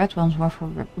 and the red ones were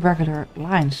for regular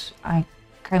lines. I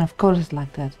kind of coded it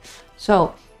like that.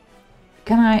 So,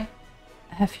 can I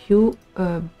have you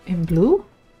in blue?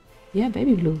 Yeah,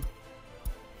 baby blue.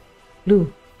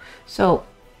 Blue. So,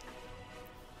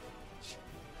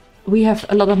 we have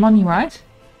a lot of money, right?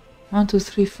 1, 2,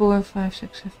 3, 4, 5,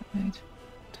 6, 7, 8,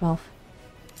 12.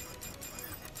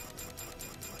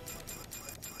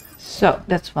 So,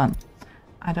 that's one.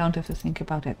 I don't have to think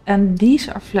about it. And these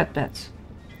are flatbeds.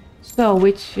 So,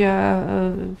 which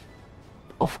of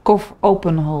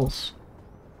open holes?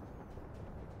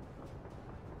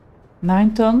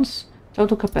 9 tons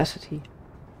total capacity.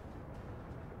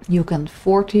 You can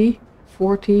 40,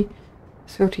 40,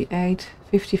 38,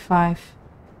 55,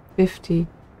 50,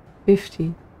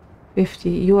 50, 50.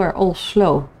 You are all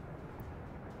slow.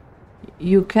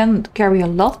 You can carry a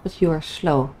lot, but you are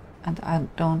slow. And I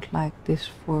don't like this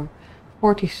for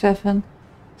 47,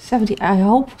 70. I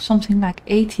hope something like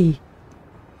 80.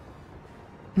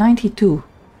 92.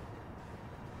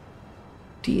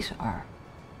 These are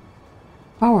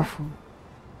powerful.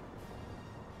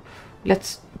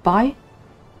 Let's buy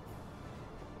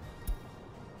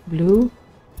blue.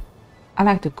 I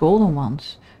like the golden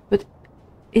ones, but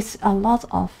it's a lot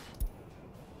of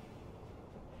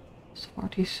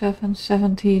 47,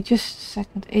 70, just a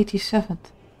second, 87.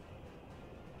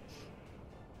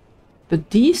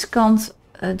 But these can't,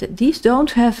 these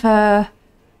don't have a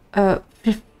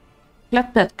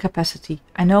flatbed capacity.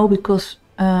 I know because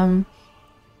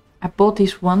I bought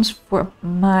these ones for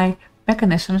my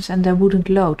mechanisms and they wouldn't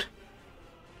load.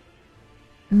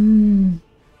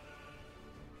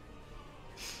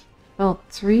 Well,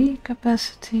 3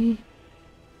 capacity.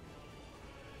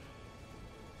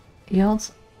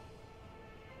 Yield.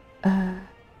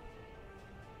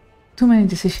 Too many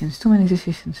decisions, too many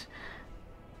decisions.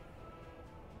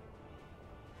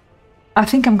 I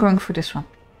think I'm going for this one.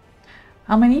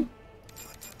 How many?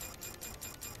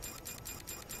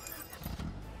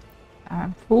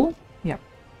 I'm full. Yeah.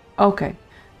 Okay.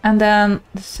 And then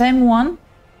the same one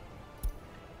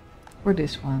for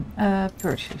this one.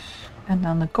 Purchase. And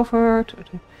then the covered. Or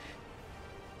the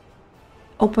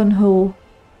open hole.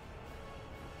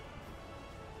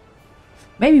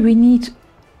 Maybe we need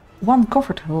one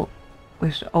covered hole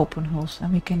with the open holes.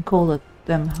 And we can call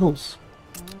them holes.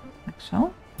 Like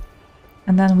so.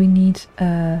 And then we need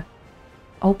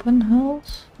open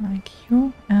holes, like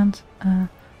you, and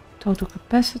total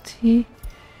capacity,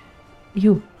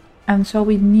 you. And so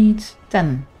we need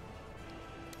 10.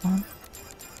 1.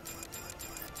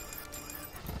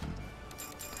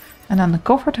 And then the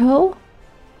covered hole,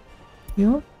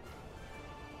 you.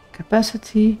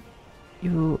 Capacity,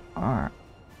 you are...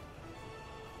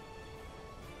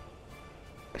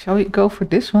 Shall we go for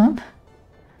this one?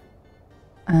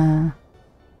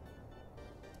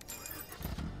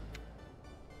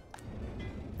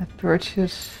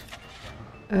 Purchase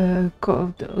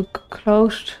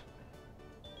closed.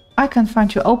 I can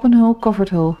find your open hole, covered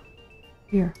hole.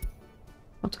 Here.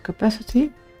 Got the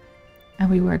capacity. And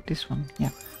we work this one.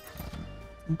 Yeah.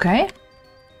 Okay.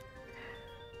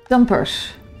 Dumpers.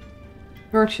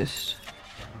 Purchase.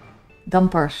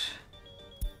 Dumpers.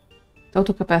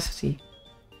 Total capacity.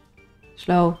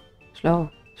 Slow,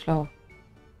 slow, slow.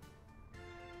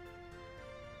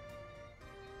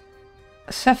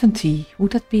 70,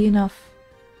 would that be enough?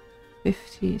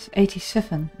 50 is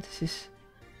 87. This is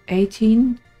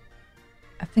 18.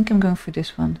 I think I'm going for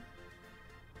this one.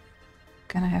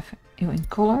 Can I have you in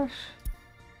colors?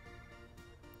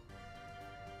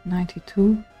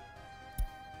 92.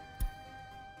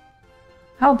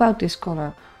 How about this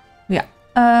color? Yeah.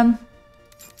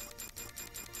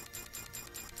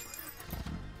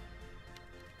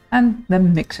 And the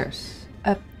mixers.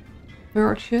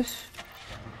 birches.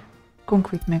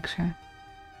 Concrete mixer.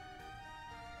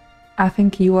 I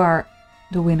think you are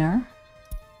the winner.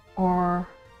 Or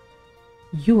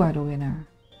you are the winner.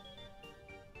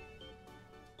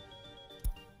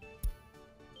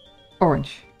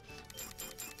 Orange.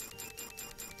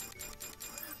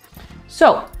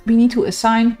 So, we need to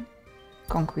assign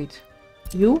concrete.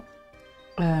 You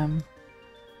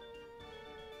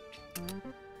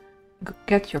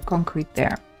get your concrete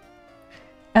there.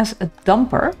 As a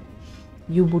dumper,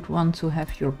 you would want to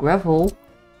have your gravel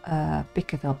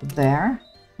pick it up there,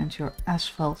 and your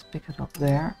asphalt pick it up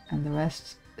there, and the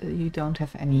rest you don't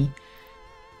have any.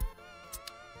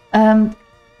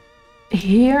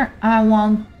 Here I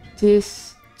want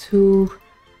this to,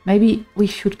 maybe we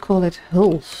should call it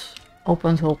holes.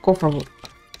 Open hole, cover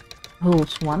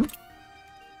holes 1,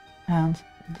 and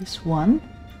this one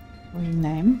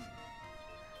rename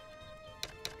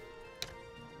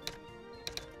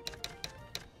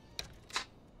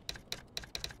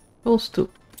holes 2.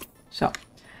 So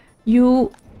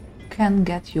you can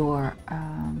get your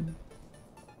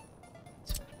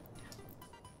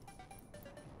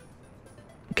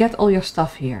get all your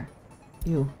stuff here.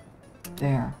 You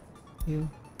there, you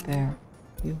there,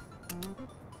 you.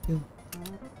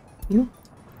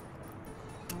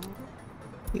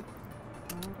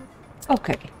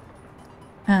 Okay.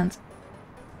 And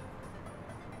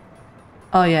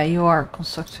oh yeah, you are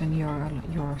constructing,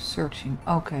 you're searching.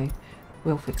 Okay,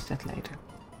 we'll fix that later.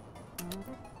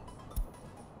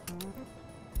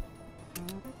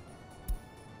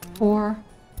 Four,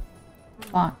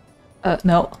 5,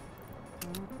 no.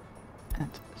 And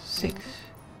 6.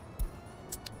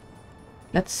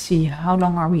 Let's see, how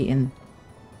long are we in?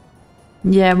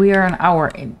 Yeah, we are an hour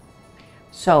in.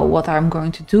 So what I'm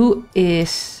going to do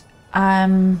is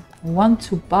I want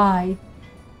to buy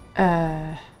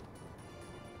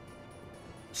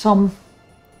some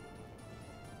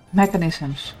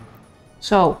mechanisms.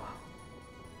 So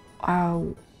I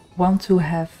want to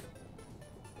have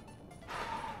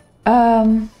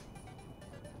an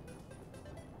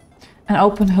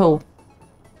open hole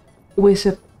with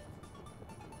a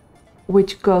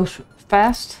which goes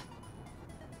fast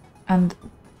and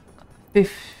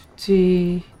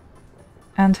 50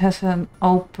 and has an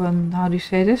open, how do you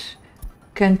say this?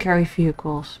 Can carry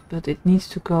vehicles, but it needs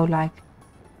to go like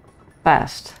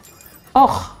fast.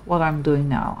 Oh, what I'm doing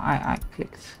now. I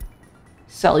clicked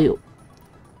sell you.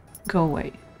 Go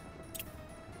away.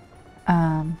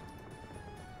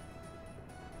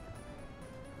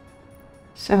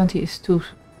 70 is too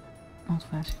not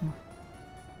fast enough.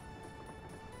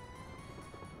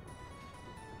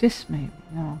 This maybe,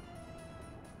 no.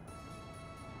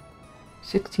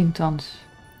 16 tons.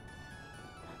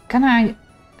 Can I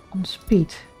on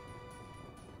speed?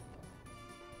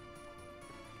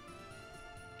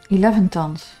 11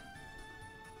 tons.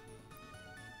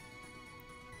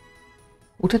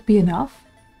 Would that be enough?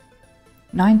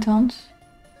 9 tons?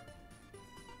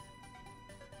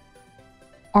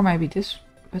 Or maybe this,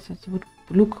 but it would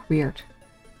look weird.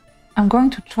 I'm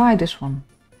going to try this one.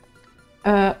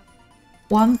 1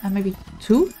 and maybe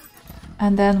 2.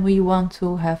 And then we want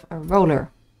to have a roller,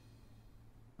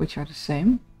 which are the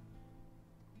same.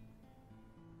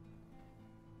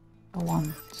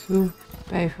 1, 2,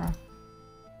 paver.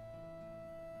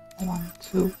 1,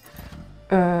 2,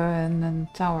 and then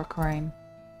tower crane.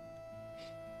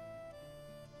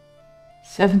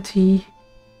 70,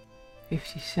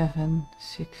 57,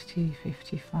 60,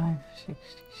 55, 60,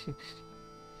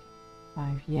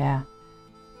 65, yeah.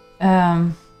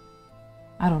 I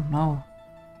don't know.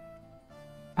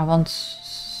 I want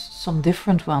some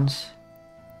different ones.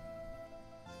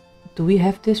 Do we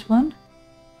have this one?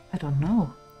 I don't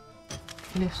know.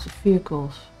 List of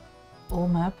vehicles. All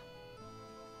map.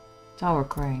 Tower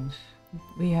cranes.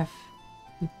 We have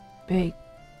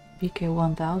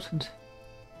BK1000.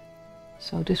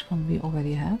 So this one we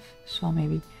already have. So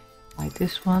maybe buy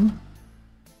this one.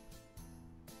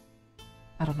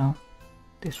 I don't know.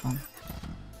 This one.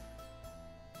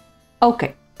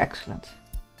 Okay, excellent.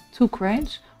 2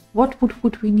 cranes. What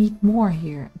would we need more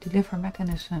here? Deliver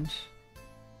mechanisms.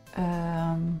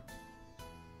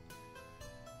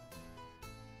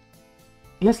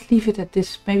 Let's leave it at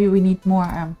this. Maybe we need more.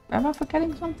 Am I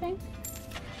forgetting something?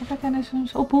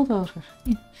 Mechanisms. Oh, bulldozers.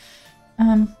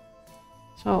 Yeah.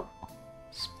 So,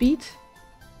 speed.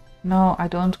 No, I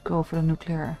don't go for the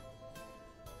nuclear.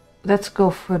 Let's go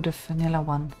for the vanilla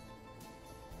one.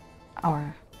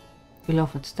 Our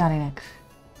beloved Stalinex.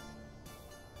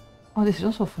 Oh, this is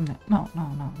also vanilla. No.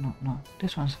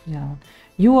 This one's vanilla one.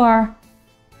 You are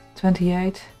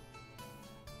 28,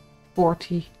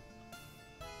 40.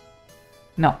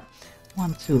 No,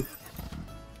 1, 2.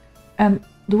 And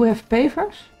do we have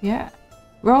pavers? Yeah.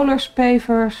 Rollers,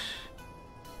 pavers,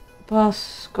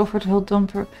 bus, covered hill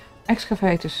dumper,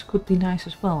 excavators could be nice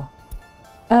as well.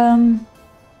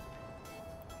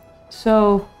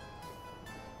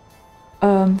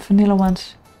 Vanilla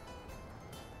ones.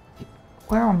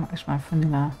 Where is my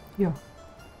vanilla? Here.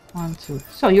 1, 2.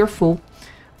 So you're full.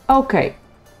 Okay.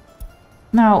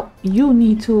 Now you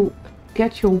need to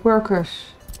get your workers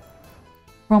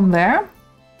from there.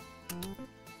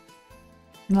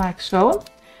 Like so.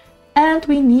 And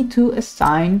we need to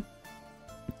assign,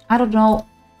 I don't know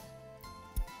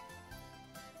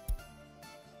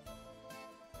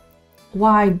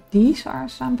why these are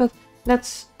assigned, but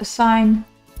let's assign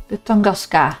the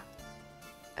Tunguska.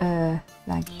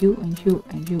 Like you and you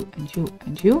and you and you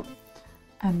and you.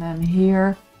 And then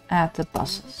here at the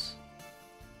buses.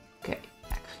 Okay,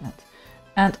 excellent.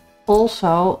 And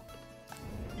also,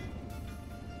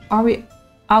 are we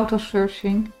auto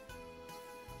searching?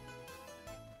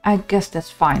 I guess that's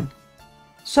fine.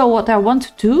 So what I want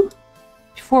to do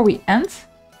before we end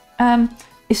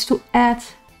is to add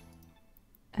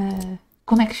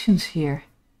connections here.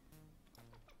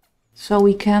 So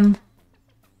we can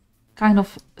kind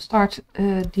of start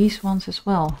these ones as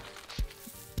well.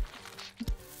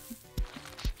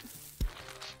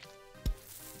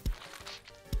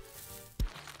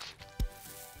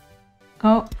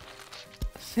 Go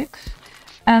 6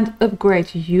 and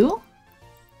upgrade you.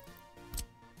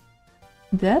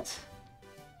 That.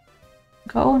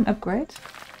 Go and upgrade.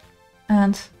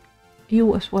 And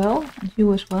you as well. And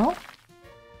you as well.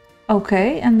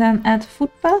 Okay, and then add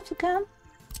footpath again.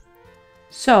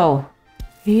 So,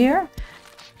 here.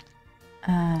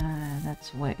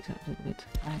 Let's wait a little bit.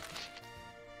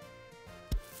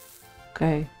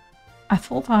 Okay. I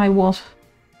thought I was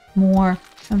more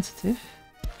sensitive.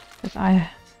 But I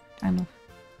kind of...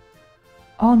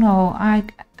 Oh no, I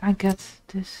get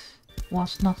this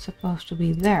was not supposed to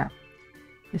be there.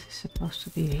 This is supposed to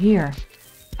be here.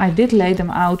 I did lay them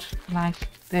out like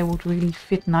they would really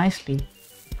fit nicely.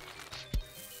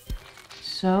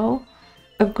 So,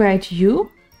 upgrade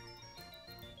you.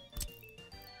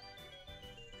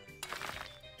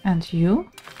 And you.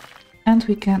 And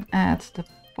we can add the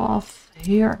path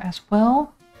here as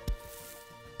well.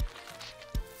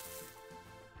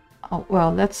 Oh,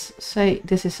 well, let's say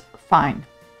this is fine.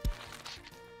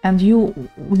 And you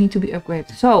need to be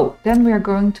upgraded. So, then we are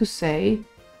going to say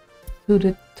to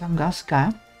the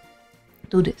Tunguska,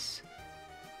 do this.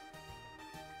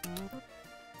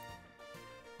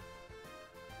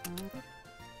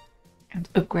 And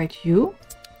upgrade you.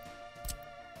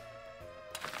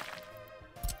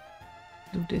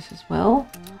 Do this as well.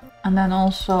 And then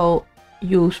also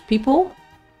use people.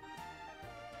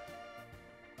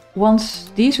 Once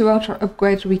these roads are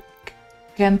upgraded, we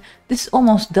can... This is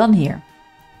almost done here.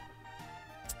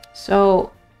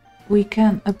 So we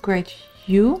can upgrade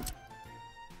you.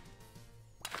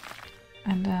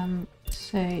 And then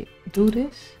say do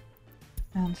this.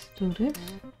 And do this.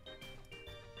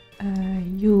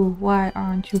 You, why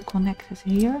aren't you connected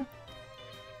here?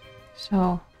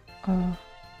 So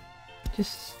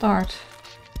just start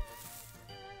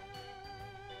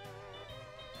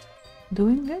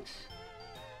doing this.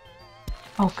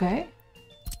 Okay.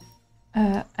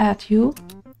 Add you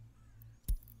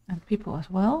and people as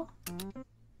well.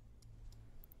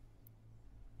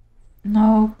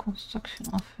 No construction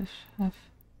office have.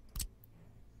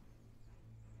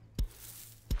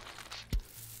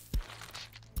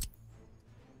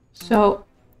 So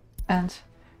and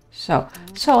so.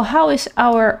 So how is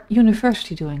our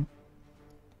university doing?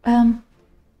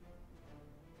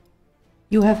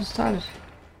 You haven't started.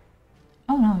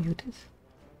 Oh no, you did.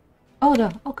 Oh,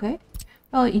 okay.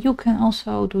 Well, you can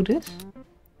also do this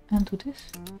and do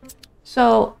this.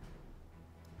 So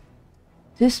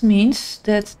this means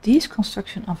that these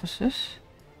construction officers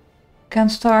can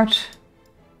start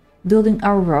building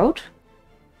our road.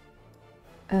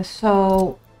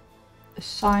 So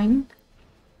assign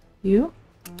you.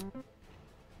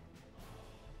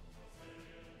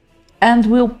 And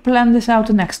we'll plan this out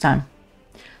the next time.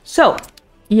 So,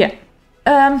 yeah.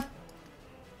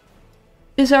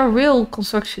 Is our rail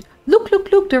construction... Look,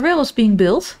 the rail is being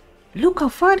built. Look how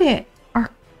far they are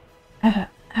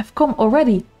have come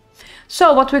already.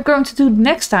 So what we're going to do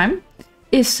next time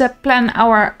is plan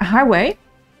our highway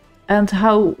and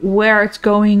where it's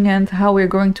going and how we're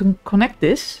going to connect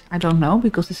this. I don't know,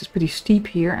 because this is pretty steep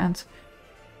here and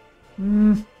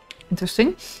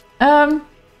interesting.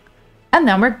 And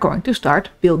then we're going to start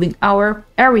building our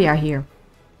area here.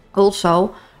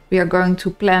 Also, we are going to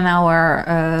plan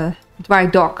our dry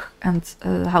dock and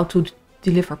how to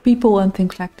deliver people and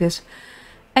things like this.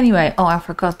 Anyway, oh, I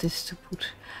forgot this to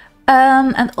put.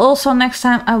 And also next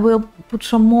time I will put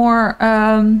some more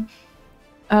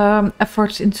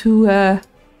efforts into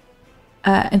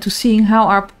seeing how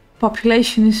our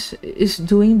population is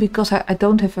doing, because I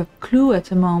don't have a clue at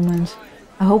the moment.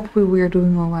 I hope we're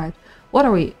doing all right. What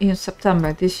are we in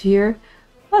September this year?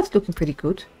 Well, it's looking pretty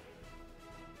good.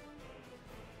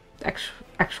 The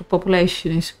actual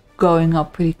population is going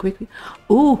up pretty quickly.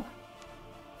 Ooh,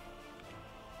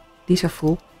 these are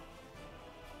full.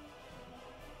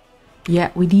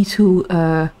 Yeah, we need to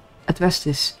address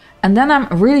this. And then I'm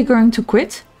really going to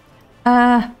quit.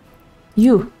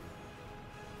 You.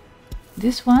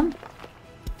 This one,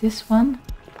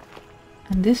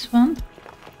 and this one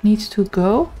needs to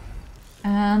go.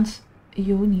 And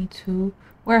you need to...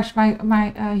 Where's my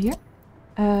here?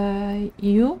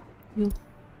 You.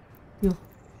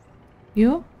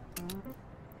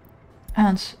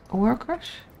 And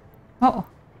workers. Oh.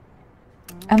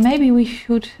 And maybe we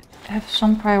should have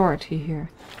some priority here.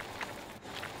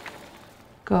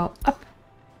 Go up,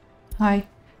 high,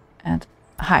 and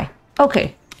high.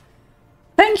 Okay.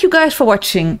 Thank you guys for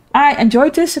watching. I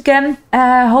enjoyed this again.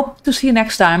 Hope to see you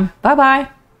next time. Bye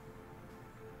bye.